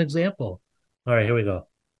giving an example. All right, here we go.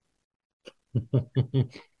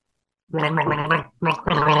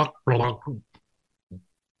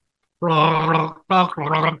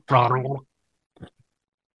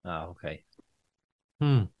 Oh, okay.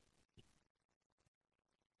 Hmm.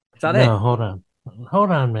 Is that No, it?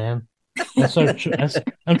 hold on, man.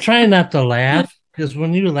 I'm trying not to laugh because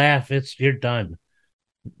when you laugh, you're done.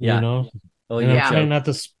 Yeah. You know, Oh, and you I'm trying joke. not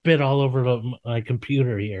to spit all over my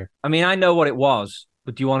computer here. I mean, I know what it was,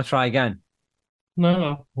 but do you want to try again?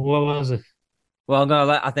 No, what was it? Well, no,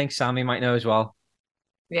 I think Sammy might know as well.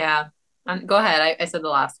 Yeah. Go ahead. I said the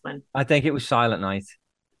last one. I think it was Silent Night.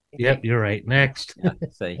 Yep, you're right. Next. Yeah,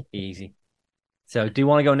 see, easy. So, do you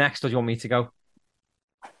want to go next or do you want me to go?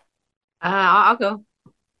 I'll go.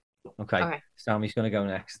 Okay. Okay. Sammy's going to go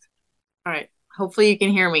next. All right. Hopefully you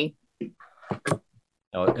can hear me.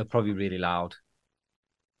 Oh, it'll probably be really loud.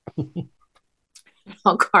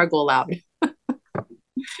 I'll gargle loud.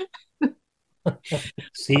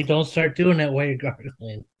 See, don't start doing that while you're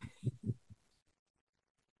gargling.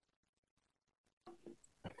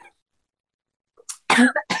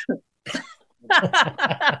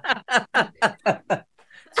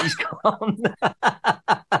 She's gone.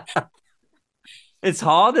 It's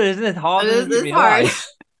harder, isn't it? Harder than you hard. realize.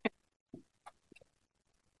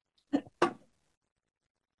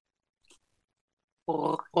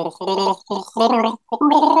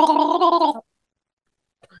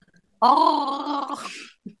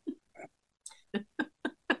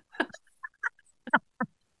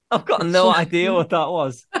 I've got no idea what that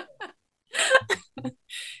was.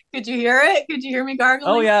 Could you hear it? Could you hear me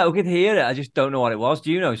gargling? Oh yeah, we could hear it. I just don't know what it was.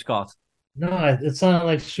 Do you know, Scott? No, it sounded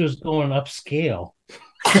like she was going upscale.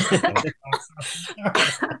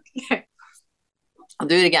 Okay. I'll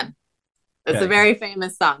do it again. It's Okay. a very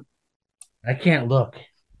famous song. I can't look.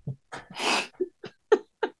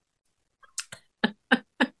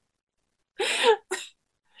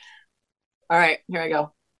 All right, here I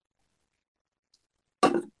go.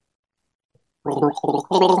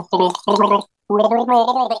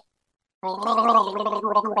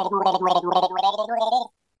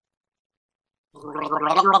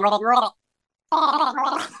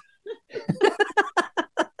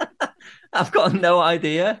 I've got no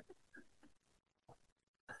idea.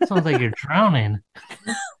 Sounds like you're drowning.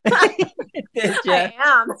 Did you? I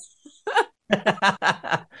am.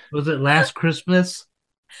 Was it Last Christmas?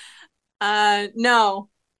 No.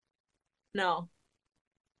 No.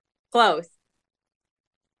 Close.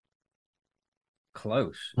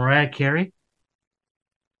 Close. Mariah Carey?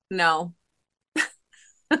 No.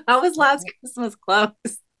 That was Last Christmas close.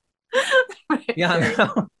 Yeah, I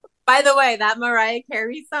know. By the way, that Mariah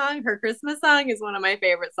Carey song, her Christmas song, is one of my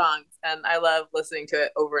favorite songs, and I love listening to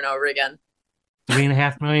it over and over again.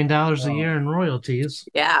 $3.5 million a year in royalties.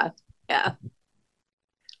 Yeah, yeah.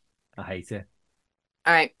 I hate it.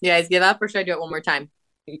 All right, you guys give up, or should I do it one more time?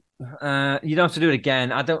 You don't have to do it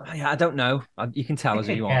again. I don't know. You can tell us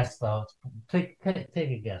if you want. Guess though. Take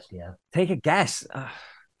a guess, yeah. Take a guess.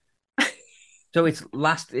 So it's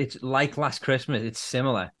like Last Christmas. It's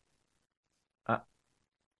similar.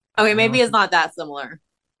 Okay, maybe it's not that similar.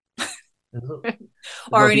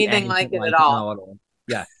 Or anything like it at all.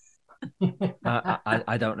 Yeah.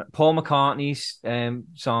 I don't know. Paul McCartney's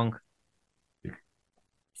song.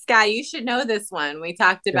 Scott, you should know this one. We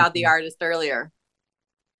talked about the artist earlier.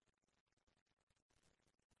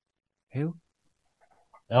 Who?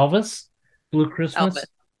 Elvis? Blue Christmas? Elvis.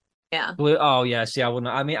 Yeah. Oh yeah. See, I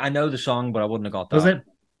wouldn't. I mean, I know the song, but I wouldn't have got that.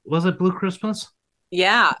 Was it Blue Christmas?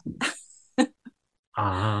 Yeah.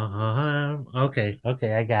 Okay,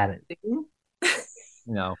 I got it.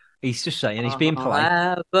 No, he's just saying he's being polite.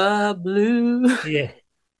 Have a blue. Yeah.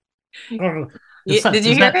 Did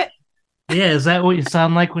you hear it? Yeah, is that what you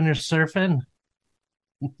sound like when you're surfing?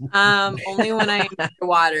 Only when I'm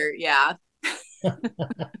underwater. Yeah.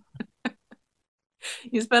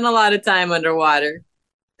 You spend a lot of time underwater.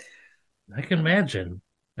 I can imagine.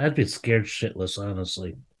 I'd be scared shitless,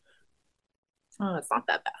 honestly. Oh, it's not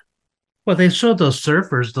that bad. Well, they showed those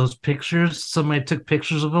surfers, those pictures. Somebody took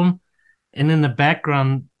pictures of them, and in the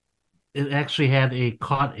background, it actually had a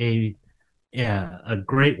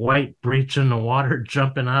great white breach in the water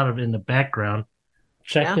jumping out of in the background.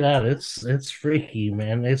 Check it out. It's freaky,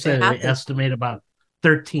 man. They said they estimate about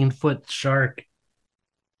 13-foot shark.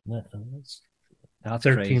 That's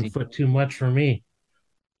 13 crazy. Foot too much for me.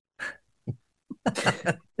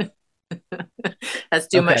 That's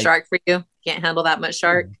too much shark for you. Can't handle that much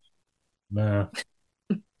shark. No.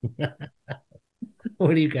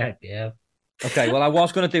 What do you got, Gav? Okay, well, I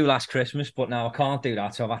was going to do Last Christmas, but now I can't do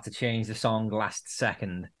that, so I've had to change the song last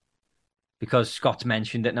second because Scott's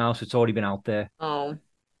mentioned it now, so it's already been out there. Oh.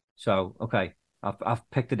 So, okay, I've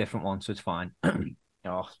picked a different one, so it's fine.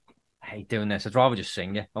 Oh, I hate doing this. I'd rather just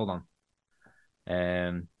sing it. Hold on.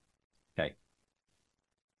 Okay.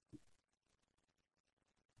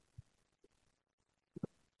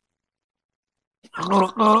 I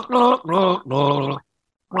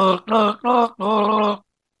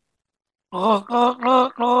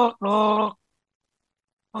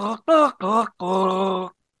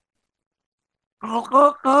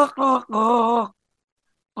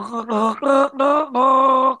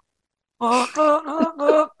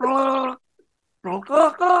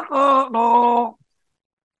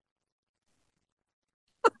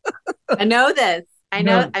know this. I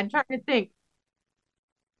know. I'm trying to think.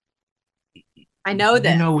 I know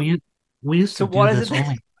this. We used to do this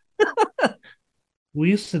only. we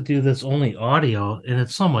used to do this only audio, and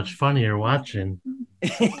it's so much funnier watching.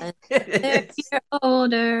 They're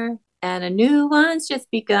older, and a new one's just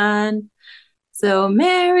begun. So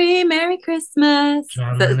Merry Christmas.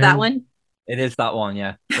 John Is that Lennon. one? It is that one,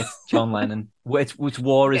 yeah. It's John Lennon. Which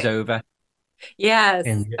war is Okay. over. Yes.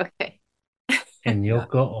 And- Okay. And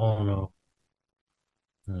Yoko Ono.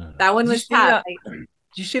 That one Did you was see tough. Did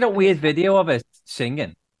you see that weird video of it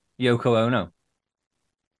singing? Yoko Ono.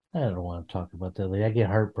 I don't want to talk about that. Like, I get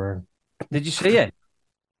heartburn. Did you see it?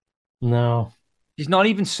 No, She's not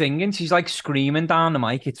even singing. She's like screaming down the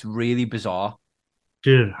mic. It's really bizarre.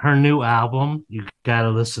 dude, her new album, you gotta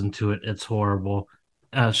listen to it. It's horrible.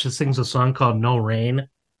 She sings a song called No Rain.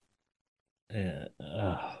 It's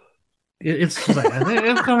just like,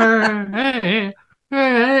 it's her.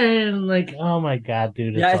 Hey, like, oh my God,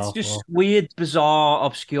 dude, Yeah, it's it's just awful. weird, bizarre,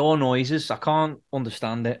 obscure noises. I can't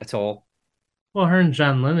understand it at all. Well, her and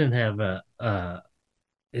John Lennon have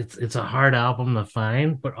it's a hard album to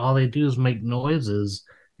find, but all they do is make noises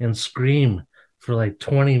and scream for like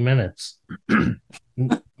 20 minutes.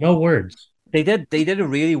 No words. They did a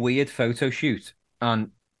really weird photo shoot,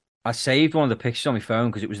 and I saved one of the pictures on my phone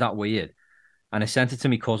because it was that weird. And I sent it to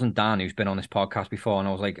my cousin Dan, who's been on this podcast before, and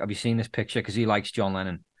I was like, "Have you seen this picture?" Because he likes John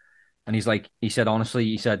Lennon, and he's like, he said honestly,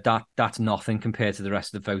 he said that's nothing compared to the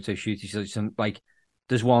rest of the photo shoot. He said like,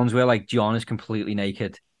 there's ones where like John is completely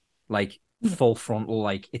naked, like full frontal,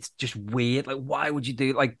 like it's just weird. Like, why would you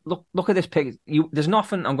do like look at this picture? There's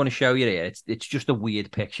nothing I'm going to show you here. It's just a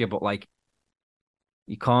weird picture, but like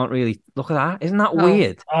you can't really look at that. Isn't that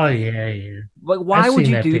weird? Oh yeah. Like, why I've would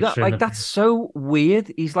seen you that do that? picture in Like, the that's past. so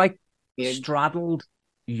weird. He's like Weird. straddled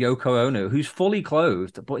Yoko Ono, who's fully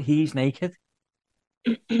clothed, but he's naked.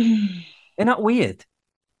 It Isn't that weird?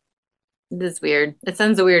 is weird. It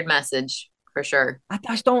sends a weird message for sure. I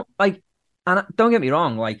just don't like, and don't get me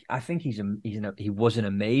wrong. Like, I think he was an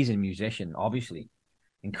amazing musician, obviously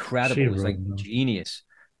incredible. She He's like wrote them. genius,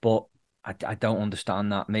 but I don't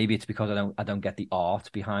understand that. Maybe it's because I don't get the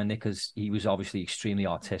art behind it because he was obviously extremely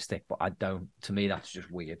artistic, but I don't. To me, that's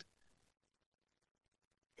just weird.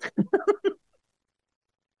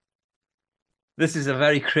 This is a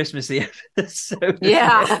very Christmassy episode.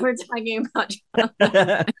 Yeah, we're talking about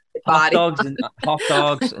hot body.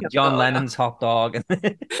 dogs and John Lennon's hot dog.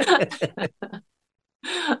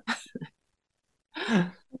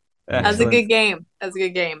 That's a good game. That's a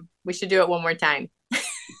good game. We should do it one more time.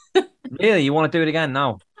 Really? You want to do it again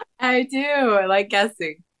now? I do. I like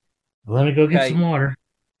guessing. Let me go get Okay. some water.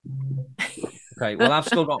 Okay, well, I've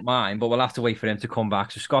still got mine, but we'll have to wait for him to come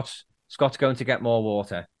back. So Scott's going to get more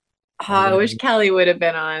water. Oh, I wish Kelly would have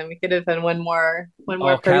been on. We could have done one more Oh,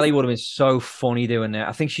 person. Kelly would have been so funny doing that.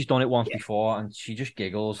 I think she's done it once before, and she just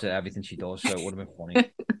giggles at everything she does, so it would have been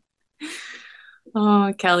funny.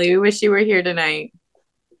 Oh, Kelly, we wish you were here tonight.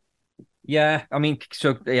 Yeah, I mean,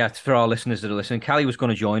 so yeah, for our listeners that are listening, Kelly was going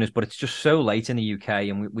to join us, but it's just so late in the UK,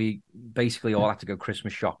 and we basically all had to go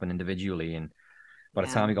Christmas shopping individually, and by the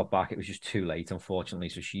time we got back, it was just too late, unfortunately.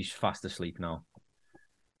 So she's fast asleep now.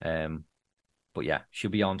 But yeah, she'll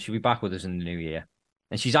be back with us in the new year,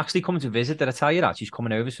 and she's actually coming to visit. Did I tell you that she's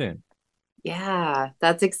coming over soon? Yeah,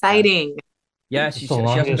 that's exciting. Yeah, That's she the hasn't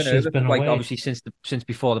longest been she's over been like away. obviously since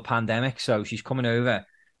before the pandemic. So she's coming over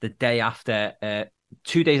the day after,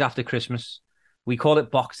 2 days after Christmas. We call it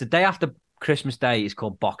the day after Christmas Day is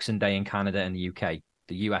called Boxing Day in Canada and the UK.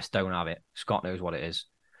 The US don't have it. Scott knows what it is.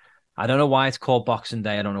 I don't know why it's called Boxing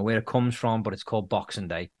Day. I don't know where it comes from, but it's called Boxing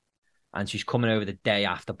Day. And she's coming over the day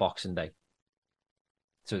after Boxing Day.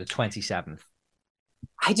 So the 27th.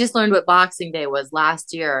 I just learned what Boxing Day was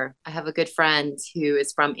last year. I have a good friend who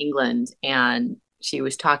is from England, and she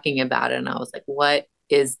was talking about it, and I was like, what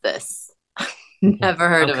is this? Never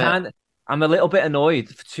heard of it. I'm a little bit annoyed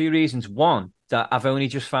for two reasons. One, that I've only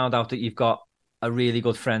just found out that you've got a really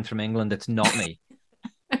good friend from England that's not me.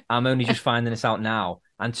 I'm only just finding this out now.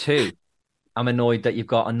 And two, I'm annoyed that you've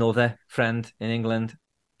got another friend in England.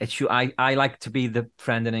 I like to be the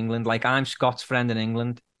friend in England. Like, I'm Scott's friend in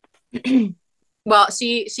England. Well,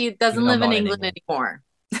 she doesn't live in England anymore.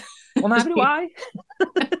 Well, neither do I.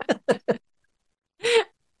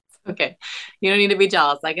 Okay, you don't need to be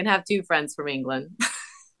jealous. I can have two friends from England.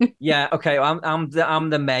 Yeah, okay. I'm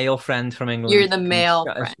the male friend from England. You're the male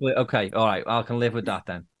friend. Okay, all right. I can live with that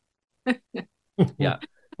then. Yeah.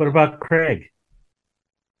 What about Craig?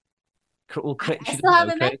 Well, Craig, I still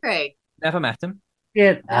haven't met Craig. Never met him.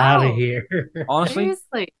 Get out of here. Honestly,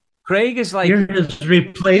 Seriously. Craig is like You're his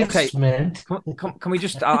replacement. Okay. Can we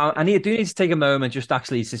just? I do need to take a moment just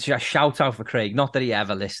actually to shout out for Craig. Not that he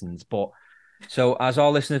ever listens, but so as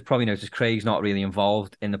our listeners probably noticed, Craig's not really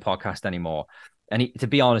involved in the podcast anymore. And to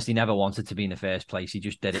be honest, he never wanted to be in the first place. He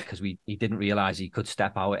just did it because he didn't realize he could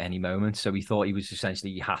step out at any moment. So he thought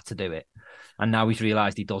he had to do it. And now he's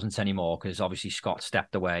realized he doesn't anymore because obviously Scott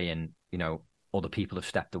stepped away and, other people have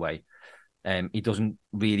stepped away. He doesn't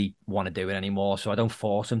really want to do it anymore. So I don't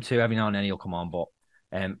force him to. Every now and then he'll come on. But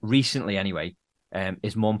recently, anyway,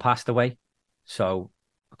 his mum passed away. So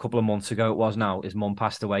a couple of months ago it was now, his mum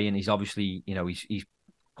passed away, and he's obviously, he's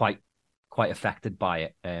quite affected by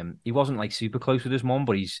it. He wasn't like super close with his mum,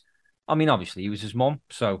 but obviously he was his mum,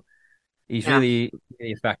 so he's really,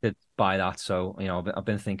 really affected by that. So I've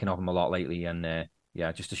been thinking of him a lot lately, and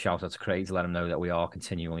just a shout out to Craig to let him know that we are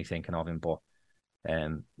continually thinking of him, but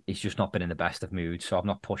he's just not been in the best of moods, so I've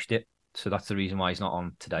not pushed it. So that's the reason why he's not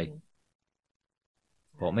on today.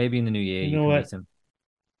 But maybe in the new year you can meet him.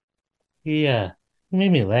 Yeah, he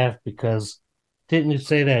made me laugh because didn't you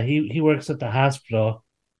say that he works at the hospital?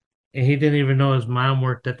 And he didn't even know his mom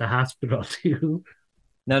worked at the hospital too.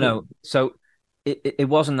 No. So it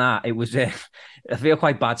wasn't that. It was. I feel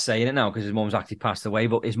quite bad saying it now because his mum's actually passed away.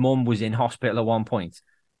 But his mum was in hospital at one point,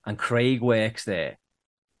 and Craig works there.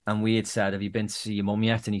 And we had said, "Have you been to see your mum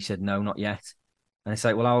yet?" And he said, "No, not yet." And it's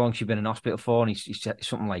like, "Well, how long has she been in hospital for?" And he said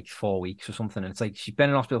something like 4 weeks or something. And it's like, she's been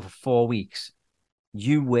in hospital for 4 weeks.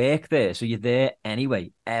 You work there, so you're there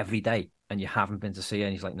anyway every day, and you haven't been to see her.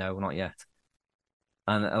 And he's like, "No, not yet."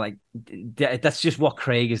 And like, that's just what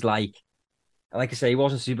Craig is like. Like I say, he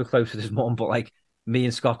wasn't super close with his mum, but like me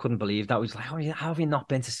and Scott couldn't believe that. We was like, how have you not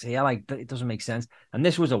been to see her? Like, it doesn't make sense. And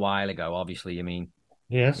this was a while ago, obviously. I mean,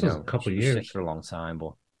 this was a couple of years. Sick for a long time,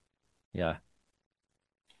 but yeah.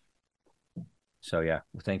 So yeah,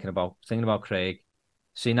 we're thinking about Craig.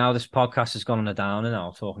 See, now this podcast has gone on a downer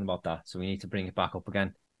now, talking about that. So we need to bring it back up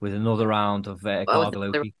again with another round of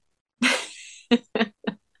Gargaloki.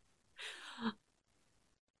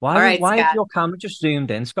 Why is your camera just zoomed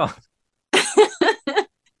in, Scott?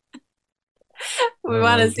 We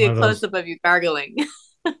want to see a close-up of you gargling.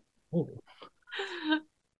 Go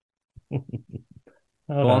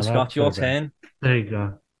on, Scott, your turn. There you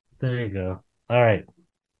go. All right.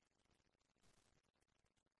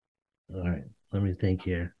 Let me think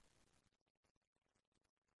here.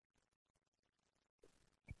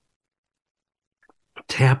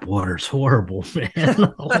 Tap water's horrible,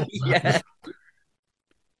 man. Yeah.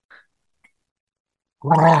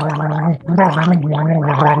 Hold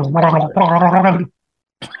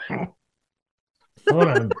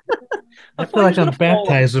on. I feel like I'm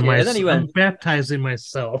baptizing myself. I'm baptizing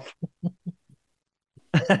myself.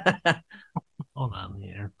 Hold on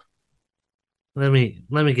here. Let me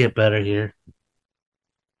get better here.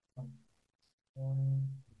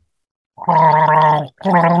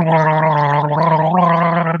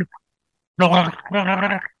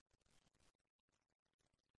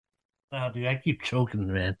 Oh, dude, I keep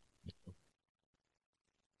choking, man.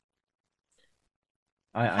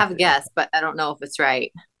 I have a guess, but I don't know if it's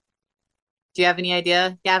right. Do you have any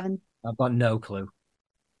idea, Gavin? I've got no clue.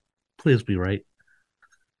 Please be right.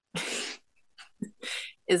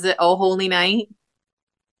 Is it Oh Holy Night?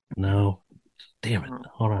 No. Damn it.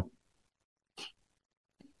 Hold on.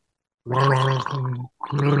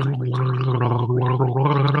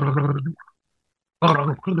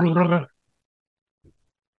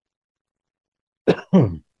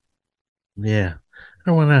 Yeah. I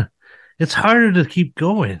don't want to. It's harder to keep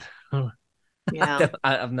going. Yeah.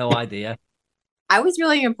 I have no idea. I was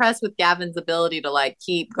really impressed with Gavin's ability to like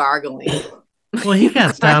keep gargling. Well, he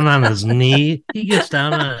gets down on his knee. He gets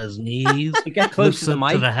down on his knees. You get close to the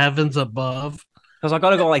mic, to the heavens above. Because I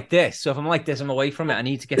got to go like this. So if I'm like this, I'm away from it. I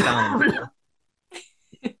need to get down.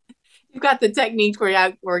 You've got the technique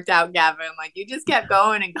worked out, Gavin. Like you just kept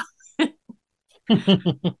going and going.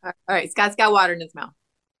 All right, Scott's got water in his mouth.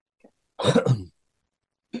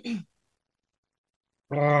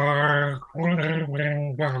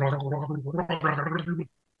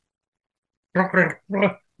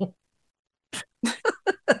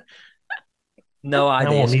 No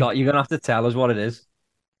idea, Scott. You're gonna have to tell us what it is.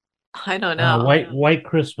 I don't know. White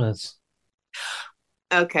Christmas.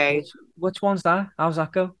 Okay. Which one's that? How's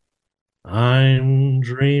that go? I'm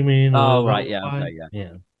dreaming. Oh, right. Yeah. Okay.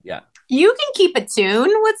 Yeah. You can keep a tune.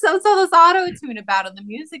 What's all this auto tune about in the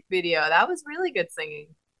music video? That was really good singing.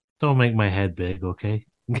 Don't make my head big, okay?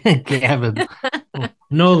 Gavin.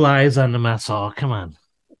 No lies on the mess hall. Come on.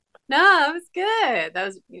 No, that was good. That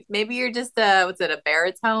was maybe you're just a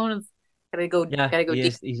baritone? Gotta go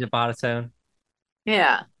deep. He's a baritone.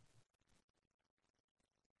 Yeah.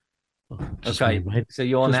 Okay. So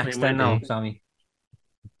you're next then now, Sammy.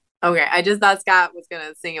 Okay. I just thought Scott was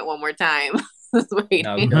gonna sing it one more time.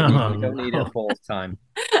 No, you don't need it a fourth time.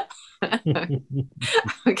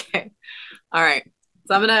 Okay. All right.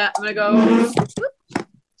 So I'm gonna go. I'm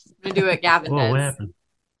gonna do what Gavin Whoa, what does. happened?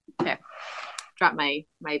 Okay. Drop my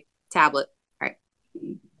tablet. All right.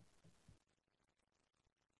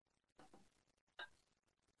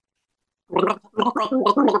 We'll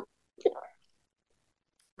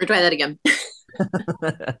try that again.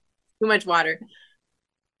 Too much water.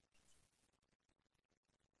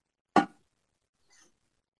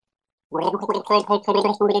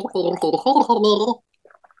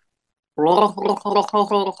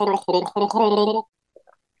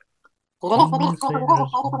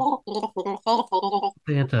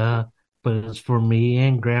 Santa, but it's for me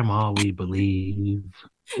and Grandma, we believe.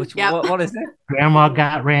 Yep. What is it? Grandma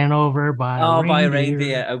got ran over by a Oh, by a reindeer.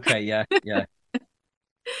 reindeer. Okay, yeah, yeah.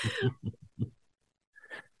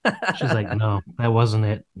 She's like, no, that wasn't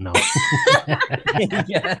it. No.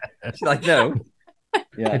 Yeah. She's like, no. I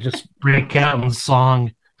Yeah. just break out in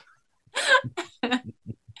song.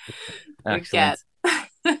 Excellent.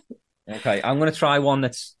 Okay, I'm gonna try one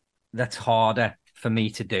that's harder for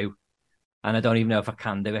me to do, and I don't even know if I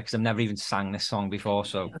can do it because I've never even sang this song before.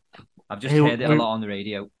 So I've just heard it a lot on the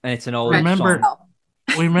radio, and it's an old song.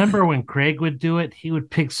 Remember when Craig would do it? He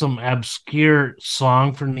would pick some obscure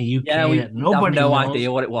song from the UK that nobody have no knows.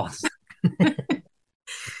 idea what it was.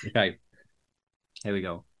 Okay, here we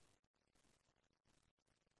go.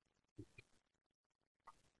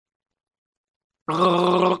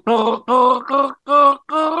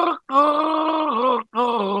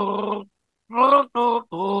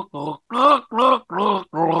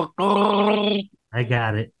 I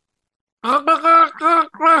got it.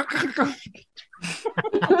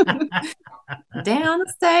 Down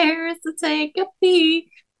the stairs to take a peek.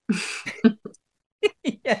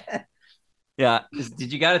 Yeah. Yeah.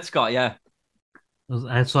 Did you get it, Scott? Yeah.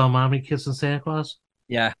 I saw Mommy kissing Santa Claus.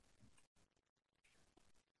 Yeah.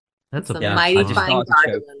 That's a mighty fine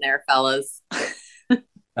gargling there, fellas.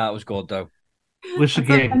 That was good, though. We should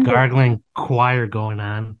get a gargling choir going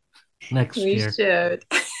on next year. We should.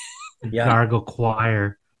 Yeah. Gargle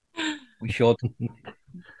choir. We should.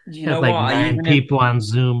 You know like what? 9 people on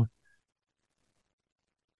Zoom.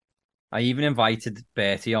 I even invited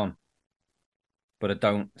Bertie on, but I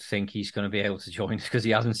don't think he's going to be able to join us because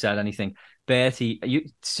he hasn't said anything. Bertie,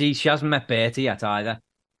 she hasn't met Bertie yet either.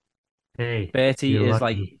 Hey, Bertie is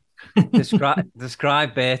lucky. Like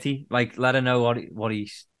describe Bertie, like let her know what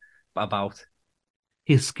he's about.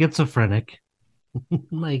 He's schizophrenic.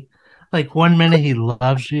 like 1 minute he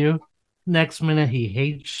loves you, next minute he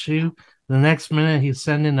hates you, the next minute he's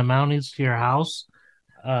sending the Mounties to your house.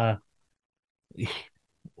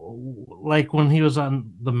 Like when he was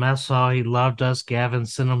on the mess hall, he loved us. Gavin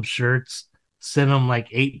sent him shirts, sent him like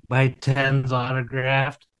 8x10s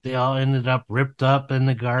autographed. They all ended up ripped up in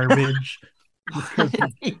the garbage because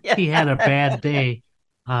he had a bad day.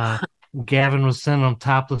 Gavin was sending him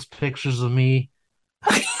topless pictures of me.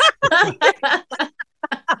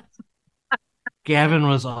 Gavin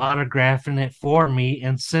was autographing it for me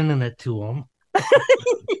and sending it to him.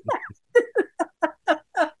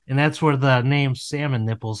 And that's where the name Salmon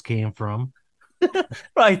Nipples came from.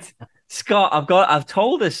 Right. Scott, I've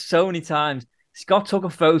told this so many times. Scott took a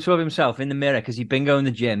photo of himself in the mirror because he'd been going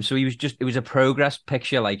to the gym. So it was a progress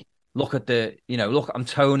picture. Like, look, I'm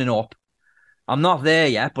toning up. I'm not there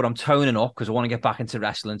yet, but I'm toning up because I want to get back into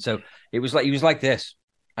wrestling. So he was like this.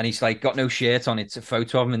 And he's like got no shirt on. It's a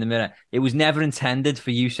photo of him in the mirror. It was never intended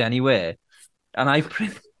for use anywhere. And I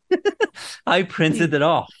printed it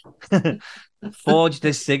off, forged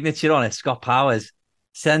his signature on it, Scott Powers,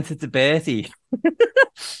 sent it to Bertie.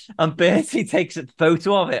 And Bertie takes a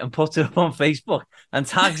photo of it and puts it up on Facebook and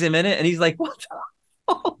tags him in it. And he's like, what the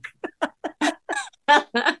fuck?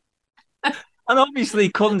 And obviously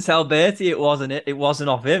couldn't tell Bertie it wasn't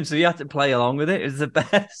off him. So he had to play along with it. It was the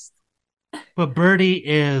best. But Bertie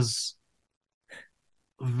is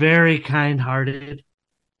very kind-hearted,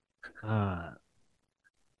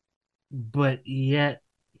 but yet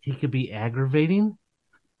he could be aggravating.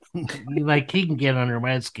 Like he can get under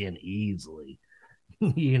my skin easily,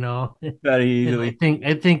 Very easily.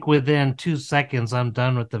 I think within 2 seconds I'm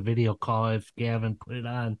done with the video call. If Gavin put it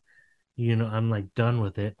on, I'm like done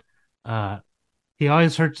with it. He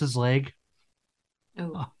always hurts his leg.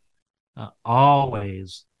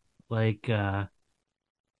 Always. Like yeah,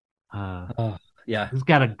 he's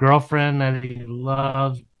got a girlfriend that he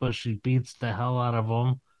loves, but she beats the hell out of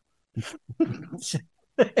him.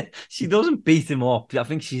 She doesn't beat him up. I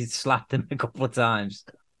think she slapped him a couple of times.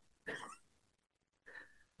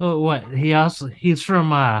 Oh, what? He's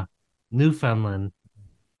from Newfoundland,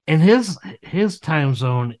 and his time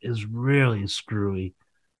zone is really screwy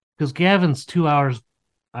because Gavin's 2 hours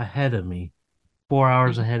ahead of me, 4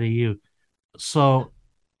 hours ahead of you. So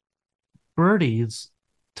Birdie's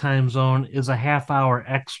time zone is a half hour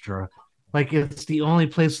extra. Like it's the only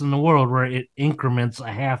place in the world where it increments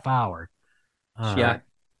a half hour. Yeah,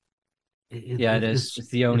 yeah, it is. It's It's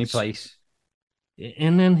the only it's place.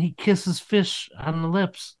 and then he kisses fish on the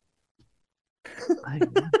lips. Like,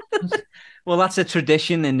 Well, that's a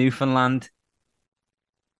tradition in Newfoundland.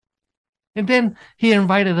 and then he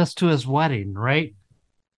invited us to his wedding, right?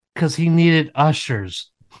 Because he needed ushers.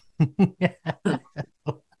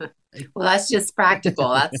 Well, that's just practical.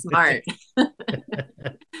 That's smart.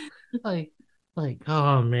 like,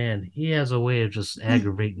 oh man, he has a way of just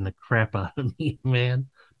aggravating the crap out of me, man.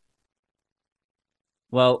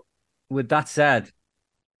 Well, with that said,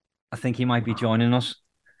 I think he might be joining us.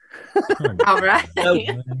 All right. So,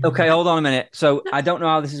 okay, hold on a minute. So I don't know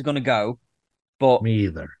how this is going to go, but Me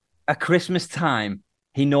either. at Christmas time,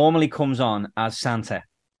 he normally comes on as Santa.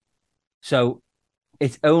 So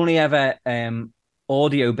it's only ever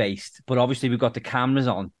audio based, but obviously we've got the cameras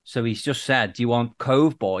on. So he's just said, "Do you want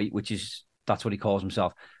Cove Boy?" Which is that's what he calls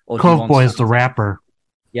himself, or do you Cove want Boy is Santa? the rapper.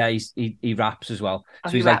 Yeah, he raps as well. Oh,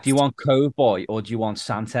 So he he's like, "Do you raps. want Cove Boy or do you want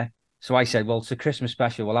Santa?" So I said, "Well, it's a Christmas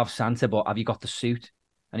special. We'll have Santa, but have you got the suit?"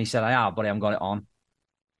 And he said, "I have, but I haven't got it on."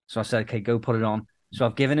 So I said, "Okay, go put it on." So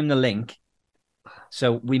I've given him the link.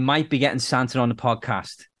 So we might be getting Santa on the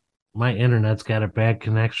podcast. My internet's got a bad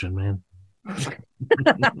connection, man.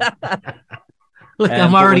 Look,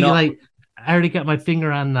 But we're not. I already got my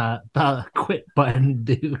finger on the quit button,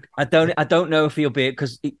 dude. I don't know if he'll be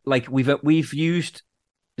because like we've used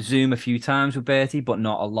Zoom a few times with Bertie, but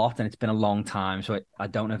not a lot, and it's been a long time, so I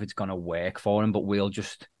don't know if it's gonna work for him. But we'll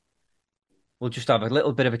just have a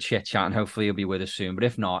little bit of a chit chat, and hopefully he'll be with us soon. But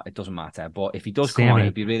if not, it doesn't matter. But if he does come on, Sammy,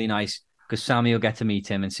 it'd be really nice because Sammy will get to meet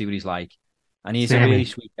him and see what he's like, and he's a really Sammy,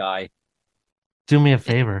 sweet guy. do me a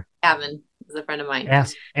favor. Gavin is a friend of mine.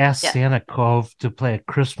 Ask Yeah. Santa Cove to play a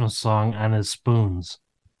Christmas song on his spoons.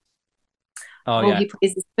 Oh Oh, yeah, he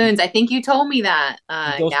plays the spoons. I think you told me that,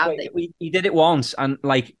 he does Gav. play. He did it once, and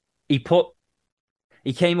like he put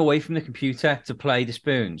he came away from the computer to play the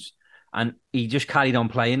spoons and he just carried on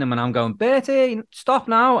playing them. And I'm going, Bertie, stop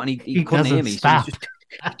now. And he couldn't hear doesn't me. So he's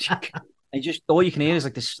stop. just all you can hear is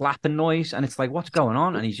like this slapping noise. And it's like, what's going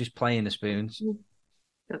on? And he's just playing the spoons. And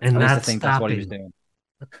At least I not think that's what he was stopping.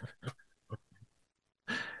 doing.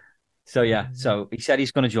 So yeah. So he said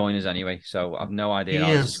he's going to join us anyway. So I've no idea He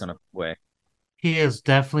how this is is going to work. he is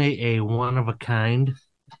definitely a one of a kind.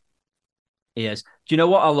 He is. Do you know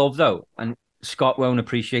what I love though? And Scott won't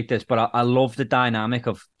appreciate this, but I love the dynamic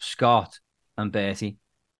of Scott and Bertie.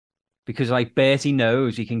 Because like Bertie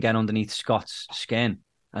knows he can get underneath Scott's skin,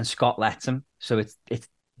 and Scott lets him. So it's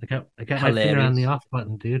I got my finger on the off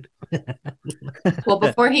button, dude. Well,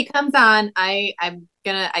 before he comes on, I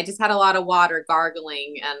just had a lot of water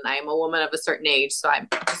gargling, and I'm a woman of a certain age, so I'm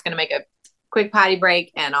just gonna make a quick potty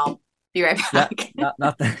break, and I'll be right back.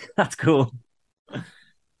 That's cool.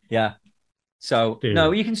 Yeah. So Dude.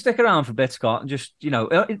 no, you can stick around for a bit, Scott, and just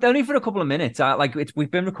only for a couple of minutes.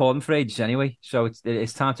 We've been recording for ages anyway, so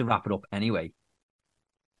it's time to wrap it up anyway.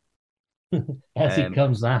 As he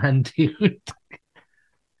comes on, dude.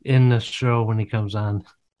 In the show when he comes on.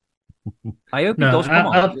 I hope he does come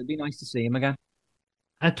on. It'd be nice to see him again.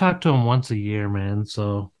 I talk to him once a year, man.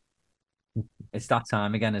 So it's that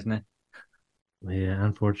time again, isn't it? Yeah,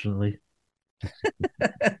 unfortunately.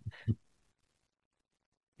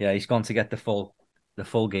 Yeah, he's gone to get the full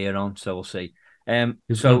gear on, so we'll see.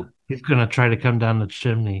 He's gonna try to come down the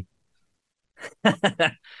chimney.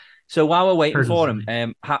 So while we're waiting for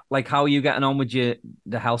him, how are you getting on with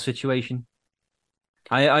the health situation?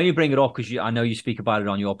 I only bring it up because I know you speak about it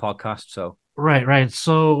on your podcast. So right.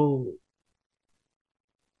 So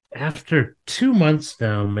after 2 months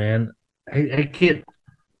now, man, I get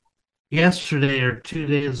yesterday or 2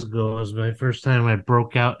 days ago was my first time I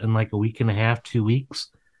broke out in like a week and a half, 2 weeks,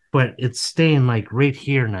 but it's staying like right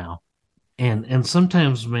here now. And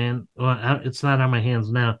sometimes, man, well, it's not on my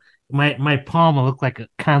hands now. My palm will look like a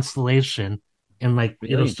constellation, and like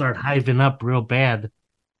really? It'll start hiving up real bad,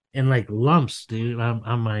 and like lumps, dude,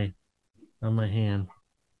 on my hand.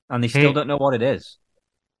 And they still don't know what it is.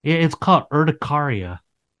 Yeah, it's called urticaria.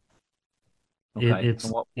 Okay.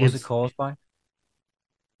 What was it caused by?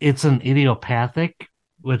 It's an idiopathic,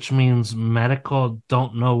 which means medical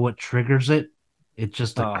don't know what triggers it. It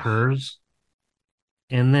just occurs.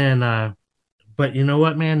 And then, but you know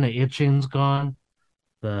what, man? The itching's gone.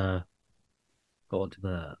 The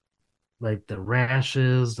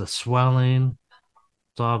rashes, the swelling,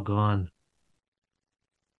 it's all gone.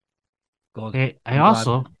 God, Hey,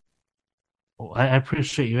 I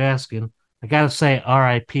appreciate you asking. I gotta say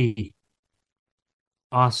R.I.P.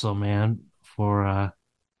 Also, man, for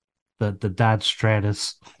the Dodge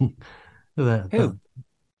Stratus, the, Who? the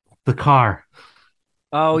the car.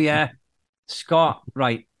 Oh yeah, Scott.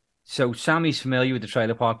 Right. So Sammy's familiar with the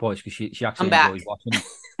Trailer Park Boys because she I'm actually back. enjoys watching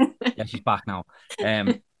them. Yeah, she's back now.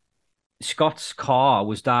 Scott's car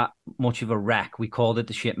was that much of a wreck. We called it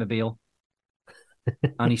the shitmobile,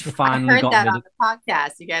 and he's I finally heard got that rid on of. the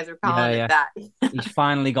podcast. You guys are Yeah, calling it yeah. that. He's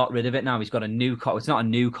finally got rid of it now. He's got a new car. It's not a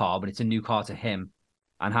new car, but it's a new car to him.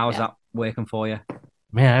 And how's Yeah. that working for you?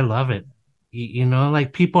 Man, I love it.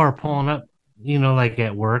 Like people are pulling up, like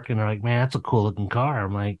at work, and they're like, "Man, that's a cool looking car."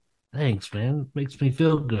 I'm like, "Thanks, man. It makes me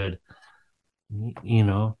feel good."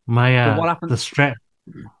 My So what happened? the strap.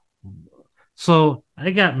 So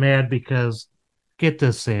I got mad because, get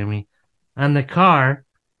this, Sammy, on the car,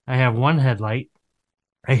 I have one headlight.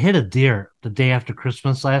 I hit a deer the day after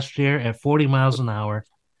Christmas last year at 40 miles an hour.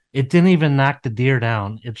 It didn't even knock the deer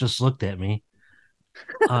down. It just looked at me.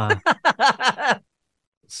 Uh,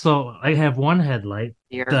 so I have one headlight.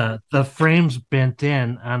 Dear. The frame's bent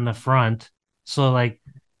in on the front. So like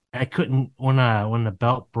I couldn't when the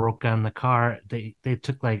belt broke on the car, they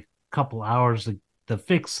took like a couple hours to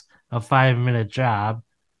fix a 5 minute job.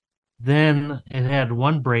 Then it had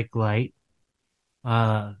one brake light.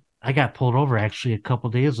 I got pulled over actually a couple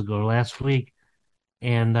days ago last week,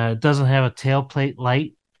 and it doesn't have a tailplate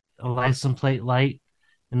light, a license plate light.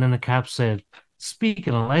 And then the cop said,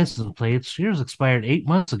 "Speaking of license plates, yours expired 8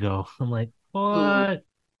 months ago." I'm like, Ooh. "What?"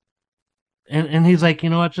 And he's like, "You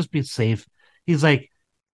know what? Just be safe." He's like,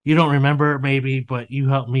 "You don't remember it maybe, but you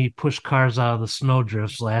helped me push cars out of the snow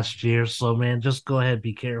drifts last year. So man, just go ahead,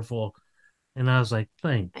 be careful." And I was like,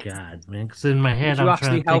 "Thank Nice. God, man," because in my Did head you I'm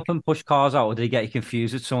trying actually to help think, him push cars out, or did he get you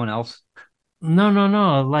confused with someone else? no, no,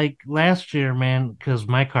 no. Like last year, man, because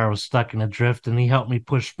my car was stuck in a drift, and he helped me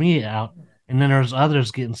push me out. And then there was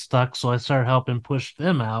others getting stuck, so I started helping push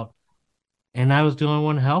them out. And I was the only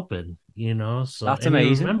one helping. So That's and he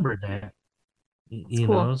amazing. remembered that, It's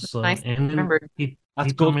cool. That's So nice. and then Remember. he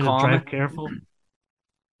That's told good me to drive karma. careful.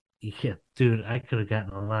 Yeah, dude, I could have gotten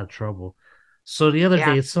in a lot of trouble. So the other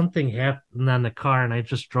Yeah. day, something happened on the car, and I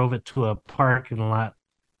just drove it to a parking lot,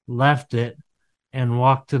 left it, and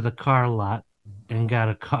walked to the car lot and got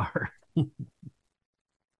a car.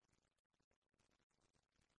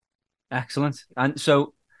 Excellent. And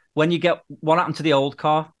so, when you get what happened to the old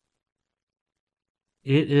car?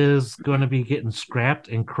 It is going to be getting scrapped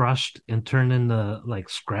and crushed and turned into like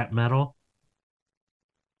scrap metal.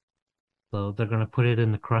 So they're going to put it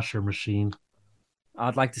in the crusher machine.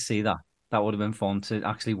 I'd like to see that. That would have been fun to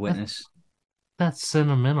actually That's, witness. that's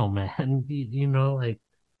sentimental, man. Like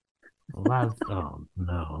a lot of, oh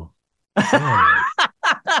no.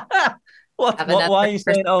 Oh, What? Have What? another Why are you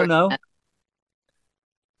saying? Oh person. no.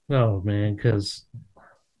 no, man, because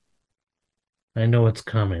I know it's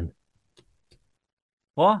coming.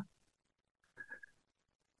 What?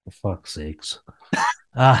 For fuck's sakes.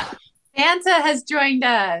 Ah, Santa has joined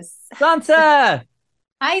us. Santa.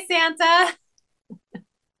 Hi, Santa.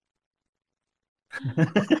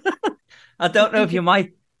 I don't know if you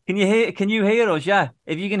might. Can you hear? Can you hear us? Yeah.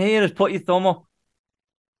 If you can hear us, put your thumb up.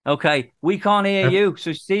 Okay. We can't hear you,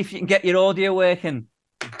 so see if you can get your audio working.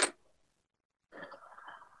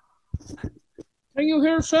 Can you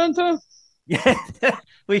hear Santa? Yeah.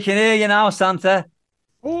 We can hear you now, Santa.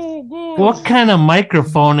 Oh, good. what kind of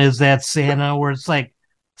microphone is that, Santa, where it's like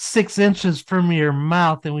 6 inches from your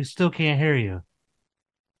mouth and we still can't hear you?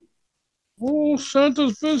 Oh,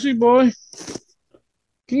 Santa's busy, boy.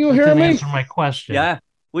 Can you That hear didn't me? answer my question. Yeah.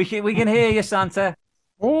 We can hear you, Santa.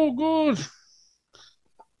 Oh, good.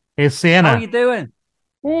 Hey, How are Santa. you doing?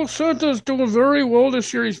 Oh, Santa's doing very well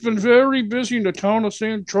this year. He's been very busy in the town of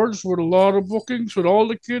St. George with a lot of bookings with all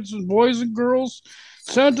the kids and boys and girls.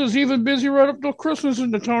 Santa's even busy right up till Christmas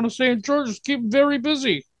in the town of St. George. Just keep very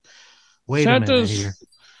busy. Wait a minute here. Santa's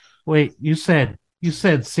Wait, you said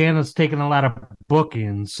Santa's taking a lot of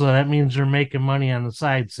bookings, so that means you're making money on the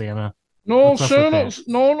side, Santa. no What's up with Santa. that?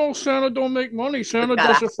 No, Santa don't make money. Santa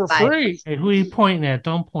Got does it for outside. free. Hey, who are you pointing at?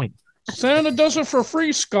 Don't point. Santa does it for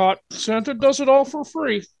free, Scott. Santa does it all for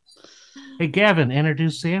free. Hey, Gavin,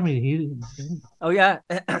 introduce Sammy. Oh yeah.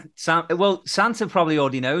 Sam. Well, Santa probably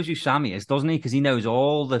already knows who Sammy is, doesn't he? Because he knows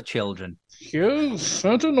all the children. Yes,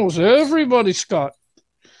 Santa knows everybody, Scott.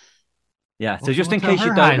 Yeah. So Okay, just well, in tell case you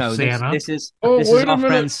her don't hi, know, this Santa. this is Oh, this is wait a our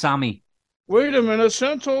friend minute. Sammy. Wait a minute.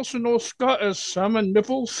 Santa also knows Scott as Salmon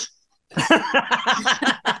Nipples.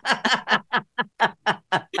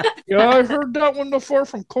 Yeah, I heard that one before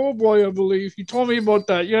from Cowboy, I believe. He told me about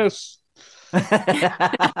that. Yes.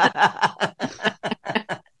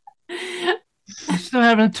 You still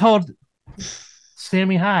haven't told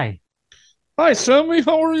Sammy, hi. Hi, Sammy.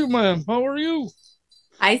 How are you, ma'am? How are you?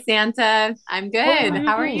 Hi, Santa. I'm How are good. you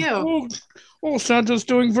How are doing? you? Oh, Santa's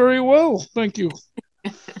doing very well. Thank you.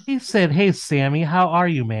 He said, "Hey, Sammy, how are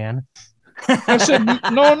you, man?" I said,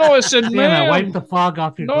 no, no. I said, Santa, wipe ma'am. the fog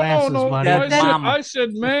off your No, glasses, no. buddy. Dead mom. I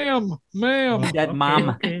said, ma'am, ma'am. Dead Okay, mom.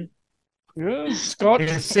 okay. Yeah, Scott,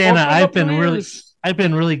 Yeah, Santa, open up your ears. I've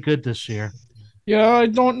been really good this year. Yeah, I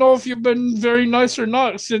don't know if you've been very nice or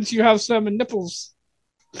not since you have 7 nipples.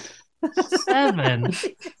 7.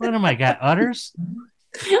 What am I got? Udders?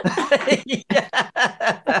 Yeah.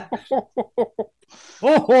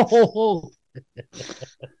 Oh,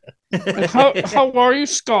 And how are you,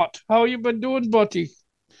 Scott? How you been doing, buddy?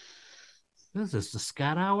 this is the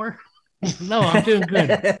Scott hour. No, I'm doing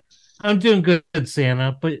good. I'm doing good,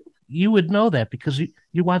 Santa. But you would know that because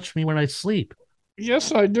you watch me when I sleep.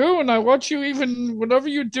 Yes, I do, and I watch you even whatever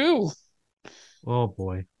you do. Oh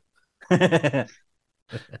boy. You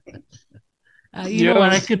know what? Yeah.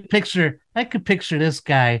 I could picture this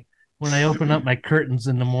guy when I open up my curtains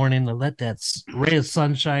in the morning to let that ray of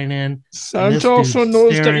sunshine in, and this Santa also dude's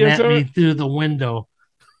knows that staring at me through the window.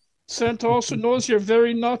 Santa also knows you're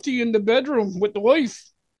very naughty in the bedroom with the wife.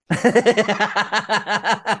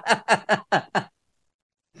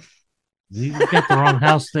 You got the wrong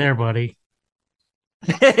house there, buddy.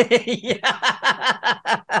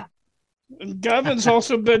 Yeah. And Gavin's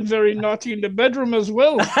also been very naughty in the bedroom as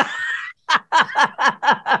well.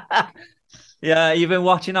 Yeah, you've been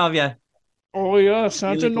watching, have you? Oh yeah,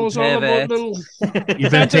 Santa little knows all about pervert. little.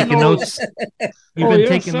 You've been Santa taking knows. notes. You've been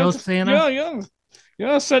taking Santa, notes, Santa? Yeah, yeah.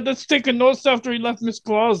 Yeah, Santa's taking notes after he left Miss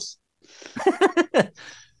Claus.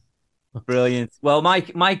 Brilliant. Well,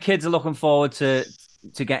 my kids are looking forward to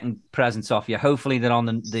getting presents off you. Hopefully, they're on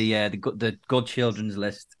the good children's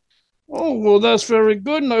list. Oh, well, that's very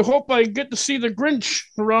good. And I hope I get to see the Grinch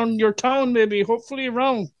around your town, maybe. Hopefully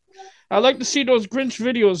around. I like to see those Grinch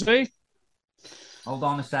videos, eh? Hold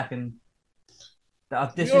on a second.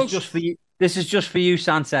 This Yes. is just for you. This is just for you,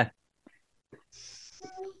 Santa.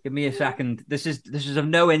 Give me a second. This is of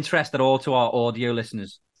no interest at all to our audio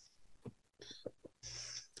listeners.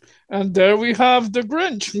 And there we have the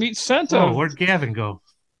Grinch meet Santa. Oh, where'd Gavin go?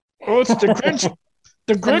 Oh, it's the Grinch.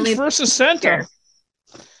 The Grinch versus Santa.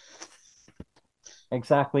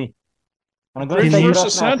 Exactly. And I'm going to take it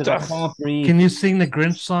versus off now 'cause Santa. I can't breathe. Can you sing the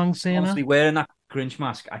Grinch song, Santa? Honestly, wearing that Grinch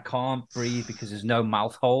mask, I can't breathe because there's no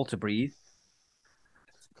mouth hole to breathe.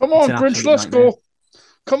 Come on, Grinch, let's go.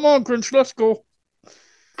 Come on, Grinch, let's go.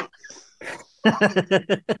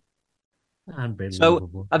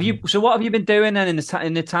 Unbelievable. So what have you been doing then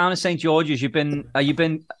in the town of St. George's?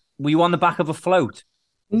 Were you on the back of a float?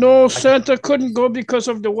 No, Santa couldn't go because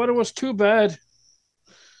of the weather was too bad.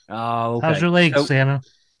 Oh, okay. How's your leg, Santa?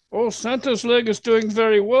 Oh, Santa's leg is doing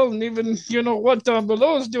very well, and even you know what down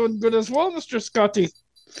below is doing good as well, Mr. Scotty.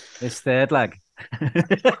 His third leg.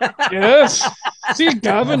 Yes. See,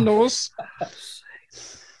 Gavin knows.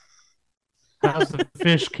 How's the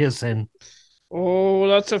fish kissing? Oh,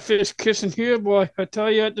 that's a fish kissing here, boy. I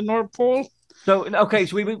tell you, at the North Pole. So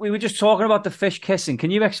we were just talking about the fish kissing.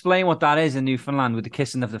 Can you explain what that is in Newfoundland with the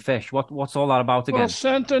kissing of the fish? What's all that about again? Well,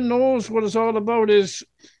 Santa knows what it's all about. Is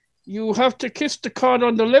you have to kiss the cod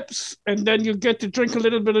on the lips, and then you get to drink a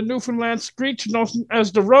little bit of Newfoundland screech, known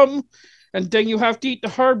as the rum, and then you have to eat the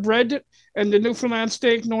hard bread and the Newfoundland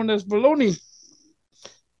steak known as bologna.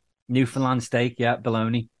 Newfoundland steak, yeah,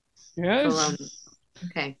 bologna. Yes. Bologna.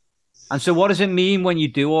 Okay. And so what does it mean when you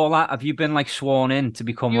do all that? Have you been like sworn in to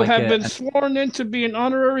become You have been sworn in to be an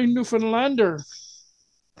honorary Newfoundlander.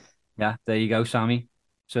 Yeah, there you go, Sammy.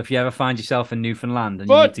 So if you ever find yourself in Newfoundland, and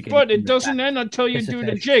but you need to it doesn't end until you do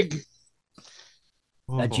the jig.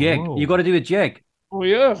 A jig. You got to do a jig. Oh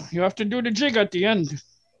yeah, you have to do the jig at the end.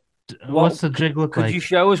 What's the jig look like? Could you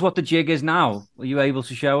show us what the jig is now? Are you able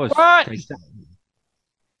to show us? What?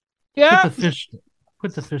 Yeah.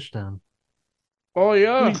 Put the fish down. Oh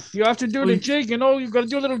yeah, you have to do the jig. You know, you got to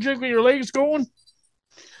do a little jig with your legs going.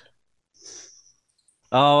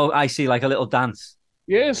 Oh, I see, like a little dance.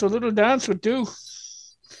 Yes, a little dance would do.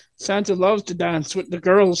 Santa loves to dance with the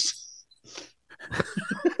girls.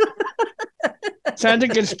 Santa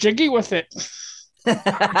gets jiggy with it.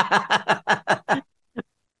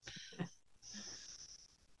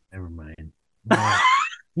 Never mind.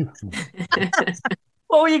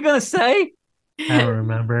 What were you gonna say? I don't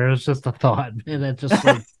remember. It was just a thought, and it just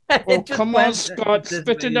like. Oh, come on, Scott.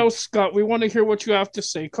 Spit it out, Scott. We want to hear what you have to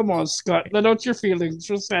say. Come on, Scott. Let out your feelings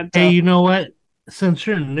for Santa. Hey, you know what? Since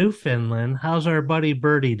you're in Newfoundland, how's our buddy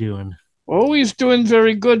Birdie doing? Oh, he's doing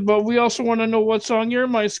very good, but we also want to know what's on your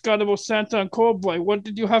mind, Scott, about Santa and Cowboy. What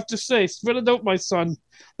did you have to say? Spit it out, my son.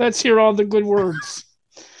 Let's hear all the good words.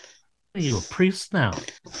 Are you a priest now?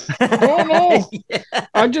 No. Yeah.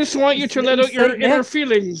 I just want you to let out your inner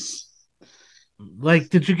feelings. Like,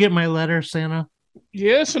 did you get my letter, Santa?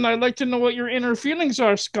 Yes, and I'd like to know what your inner feelings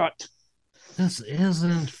are, Scott. This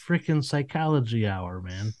isn't freaking psychology hour,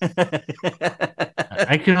 man.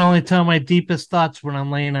 I can only tell my deepest thoughts when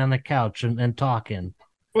I'm laying on the couch and talking.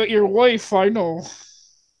 But your wife, I know.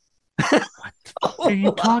 What are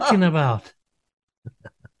you talking about?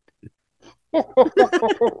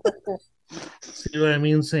 See what I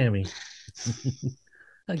mean, Sammy?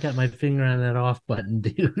 I got my finger on that off button,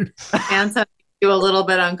 dude. Santa makes you a little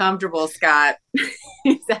bit uncomfortable, Scott.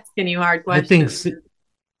 He's asking you hard questions.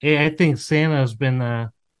 I think Santa's been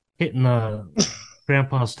hitting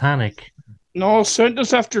Grandpa's tonic. No,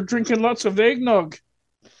 Santa's after drinking lots of eggnog.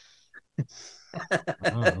 Oh,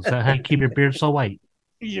 is that how you keep your beard so white?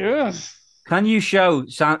 Yeah. Can you show?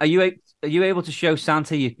 Are you able to show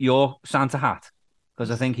Santa your Santa hat? Because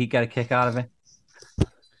I think he'd get a kick out of it.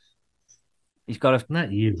 He's got a.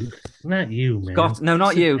 Not you, man. Scott, no,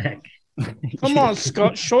 not you. Come on,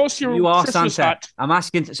 Scott. Show us your You are Christmas Santa. hat. I'm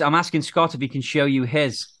asking Scott if he can show you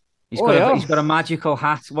his. He's got a magical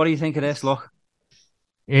hat. What do you think of this? Look.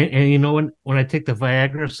 And you know when I take the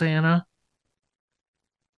Viagra, Santa.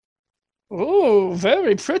 Oh,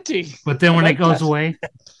 very pretty. But then when it goes away,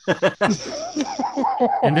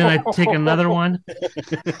 and then I take another one,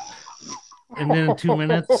 and then in 2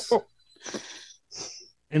 minutes,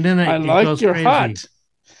 and then I it like goes your crazy. hat.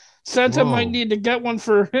 Santa Whoa. might need to get one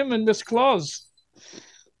for him and Miss Claus.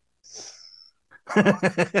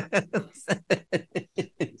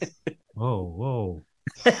 Whoa.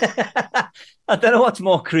 I don't know what's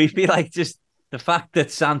more creepy, like just the fact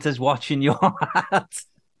that Santa's watching your hat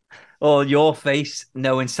or your face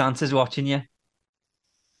knowing Santa's watching you.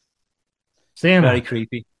 Santa, Very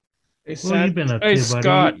creepy. Hey, what have you been up hey to, Scott.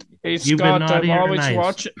 buddy? Hey, You been Scott, naughty I'm or always nice?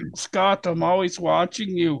 watching. Scott, I'm always watching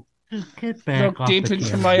you. Just get back Look off deep the into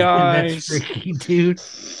camera. my That's eyes. freaky, dude.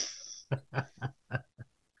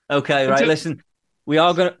 Okay, right. Listen, we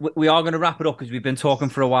are gonna wrap it up because we've been talking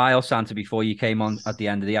for a while, Santa, before you came on at the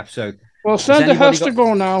end of the episode. Well, Santa has to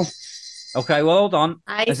go now. Okay, well, hold on.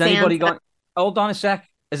 Hi, Has anybody Santa. got? Hold on a sec.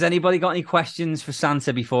 Has anybody got any questions for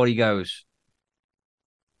Santa before he goes?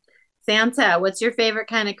 Santa, what's your favorite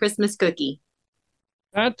kind of Christmas cookie?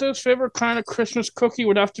 Santa's favorite kind of Christmas cookie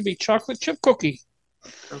would have to be chocolate chip cookie.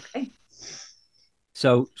 Okay.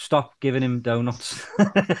 So stop giving him donuts.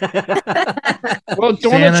 Well,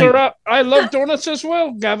 donuts Santa- are up. I love donuts as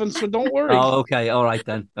well, Gavin. So don't worry. Oh, okay. All right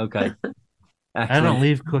then. Okay. I don't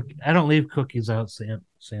leave cookies out,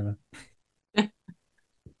 Santa.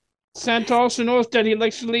 Santa also knows that he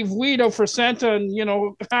likes to leave weed out for Santa and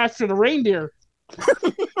after the reindeer.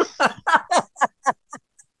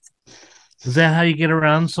 Is that how you get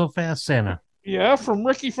around so fast, Santa? Yeah, from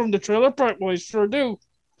Ricky from the Trailer Park Boys, sure do.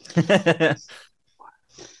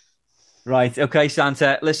 Right. Okay,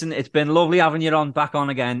 Santa. Listen, it's been lovely having you back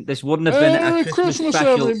on again. This wouldn't have been Merry a Christmas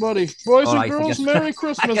special. everybody. Boys All and right, girls, I Merry guess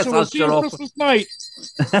Christmas. I'll And we'll see you shut up. Christmas night.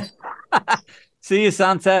 See you,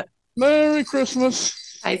 Santa. Merry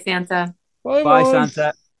Christmas. Hi, Santa. Bye, Bye, bye.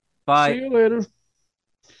 Santa. Bye. See you later.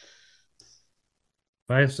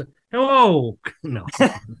 Bye, Hello. No.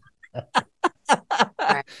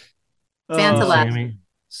 Santa left.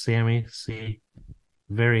 Sammy, see,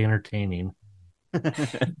 very entertaining.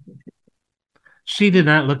 She did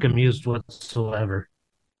not look amused whatsoever.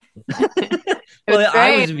 Well, I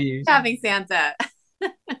great was amused. having Santa.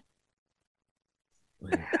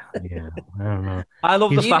 Yeah, I don't know. I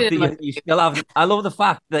love the You fact didn't that look- you still haven't. I love the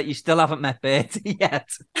fact that you still haven't met Bertie yet.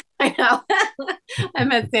 I know. I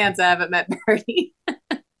met Santa. I haven't met Birdie.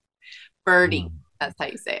 Birdie. That's how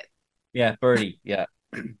you say it. Yeah, Bertie. Yeah.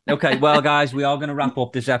 Okay, well, guys, we are going to wrap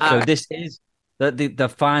up this episode. right. This is the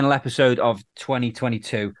final episode of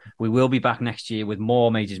 2022. We will be back next year with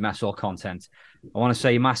more Majors Mess Hall content. I want to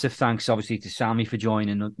say massive thanks, obviously, to Sammy for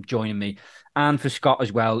joining me, and for Scott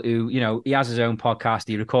as well, who, he has his own podcast.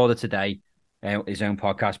 He recorded today his own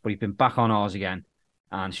podcast, but he's been back on ours again.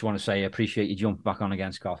 And just want to say I appreciate you jumping back on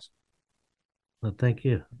again, Scott. Well, thank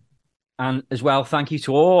you. And as well, thank you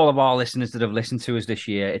to all of our listeners that have listened to us this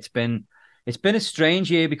year. It's been a strange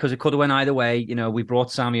year because it could have went either way. We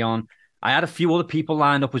brought Sammy on. I had a few other people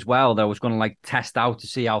lined up as well that I was going to test out to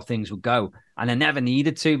see how things would go. And I never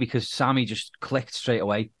needed to because Sammy just clicked straight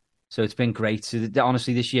away. So it's been great. So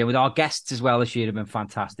honestly, this year with our guests as well, this year have been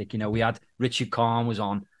fantastic. We had Richard Kahn was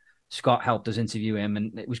on. Scott helped us interview him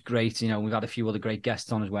and it was great. We've had a few other great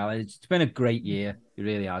guests on as well. It's been a great year. It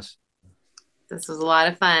really has. This was a lot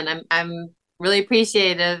of fun. I'm really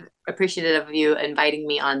appreciative of you inviting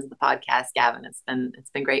me onto the podcast, Gavin. It's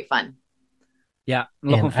been great fun. Yeah, I'm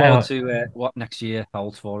looking forward to what next year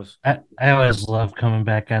holds for us. I always love coming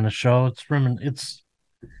back on the show.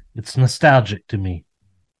 It's nostalgic to me.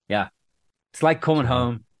 Yeah, it's like coming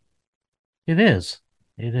home. It is.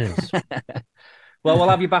 Well, we'll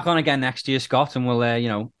have you back on again next year, Scott, and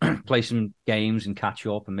we'll play some games and catch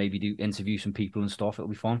up and maybe interview some people and stuff. It'll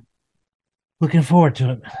be fun. Looking forward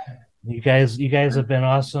to it. You guys have been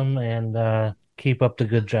awesome, and keep up the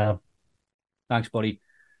good job. Thanks, buddy.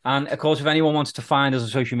 And of course, if anyone wants to find us on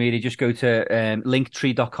social media, just go to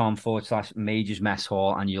linktree.com/Majors Mess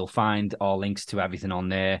Hall, and you'll find our links to everything on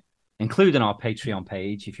there, including our Patreon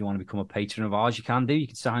page. If you want to become a patron of ours, you can do. You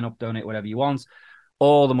can sign up, donate, whatever you want.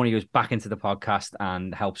 All the money goes back into the podcast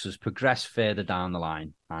and helps us progress further down the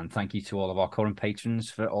line. And thank you to all of our current patrons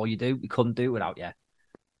for all you do. We couldn't do it without you.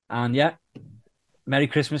 And yeah, Merry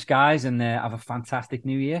Christmas, guys, and have a fantastic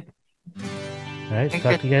New Year. All right,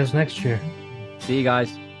 talk to you guys next year. See you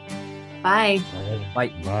guys. Bye.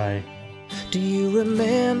 Bye. Bye. Do you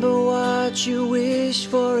remember what you wish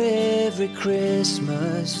for every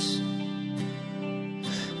Christmas?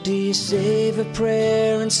 Do you save a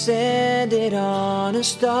prayer and send it on a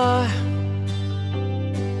star?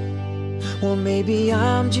 Well, maybe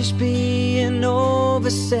I'm just being over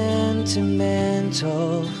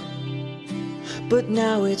sentimental, but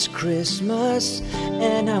now it's Christmas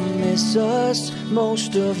and I miss us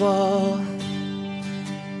most of all.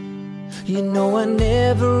 You know, I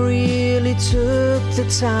never really took the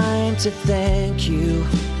time to thank you.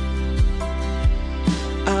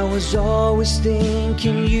 I was always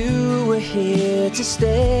thinking you were here to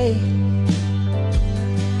stay.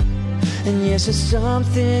 And yes, there's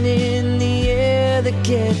something in the air that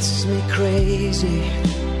gets me crazy.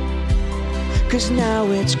 'Cause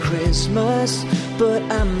now it's Christmas, but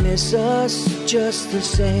I miss us just the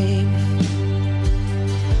same.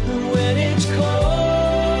 And when it's cold,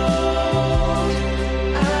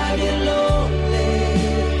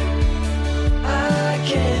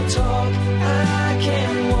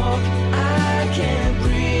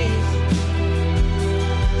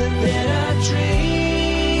 then I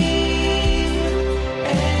dream,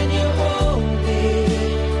 and you hold me,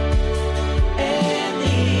 and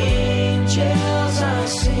the angels are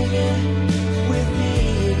singing with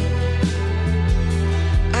me.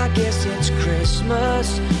 I guess it's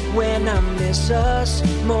Christmas when I miss us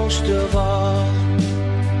most of all.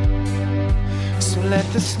 So let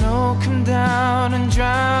the snow come down and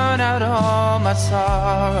drown out all my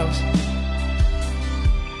sorrows.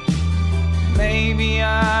 Maybe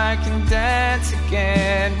I can dance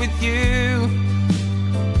again with you.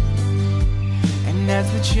 And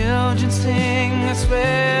as the children sing, I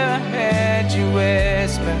swear I heard you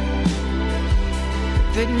whisper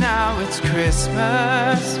that now it's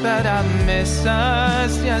Christmas, but I miss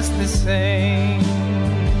us just the same.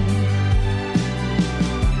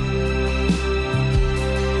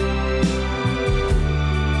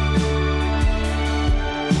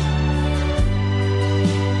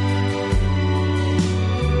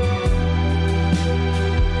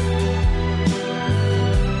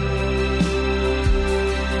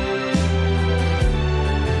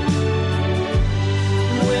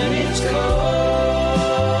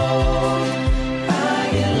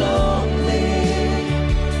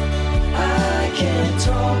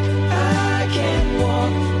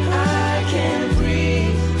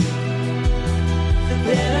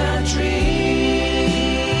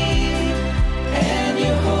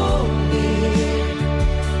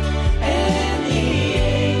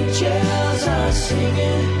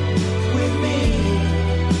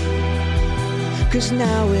 Cause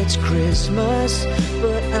now it's Christmas,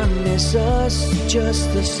 but I miss us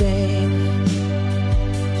just the same.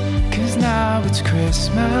 Cause now it's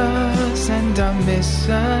Christmas and I miss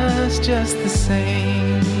us just the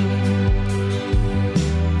same.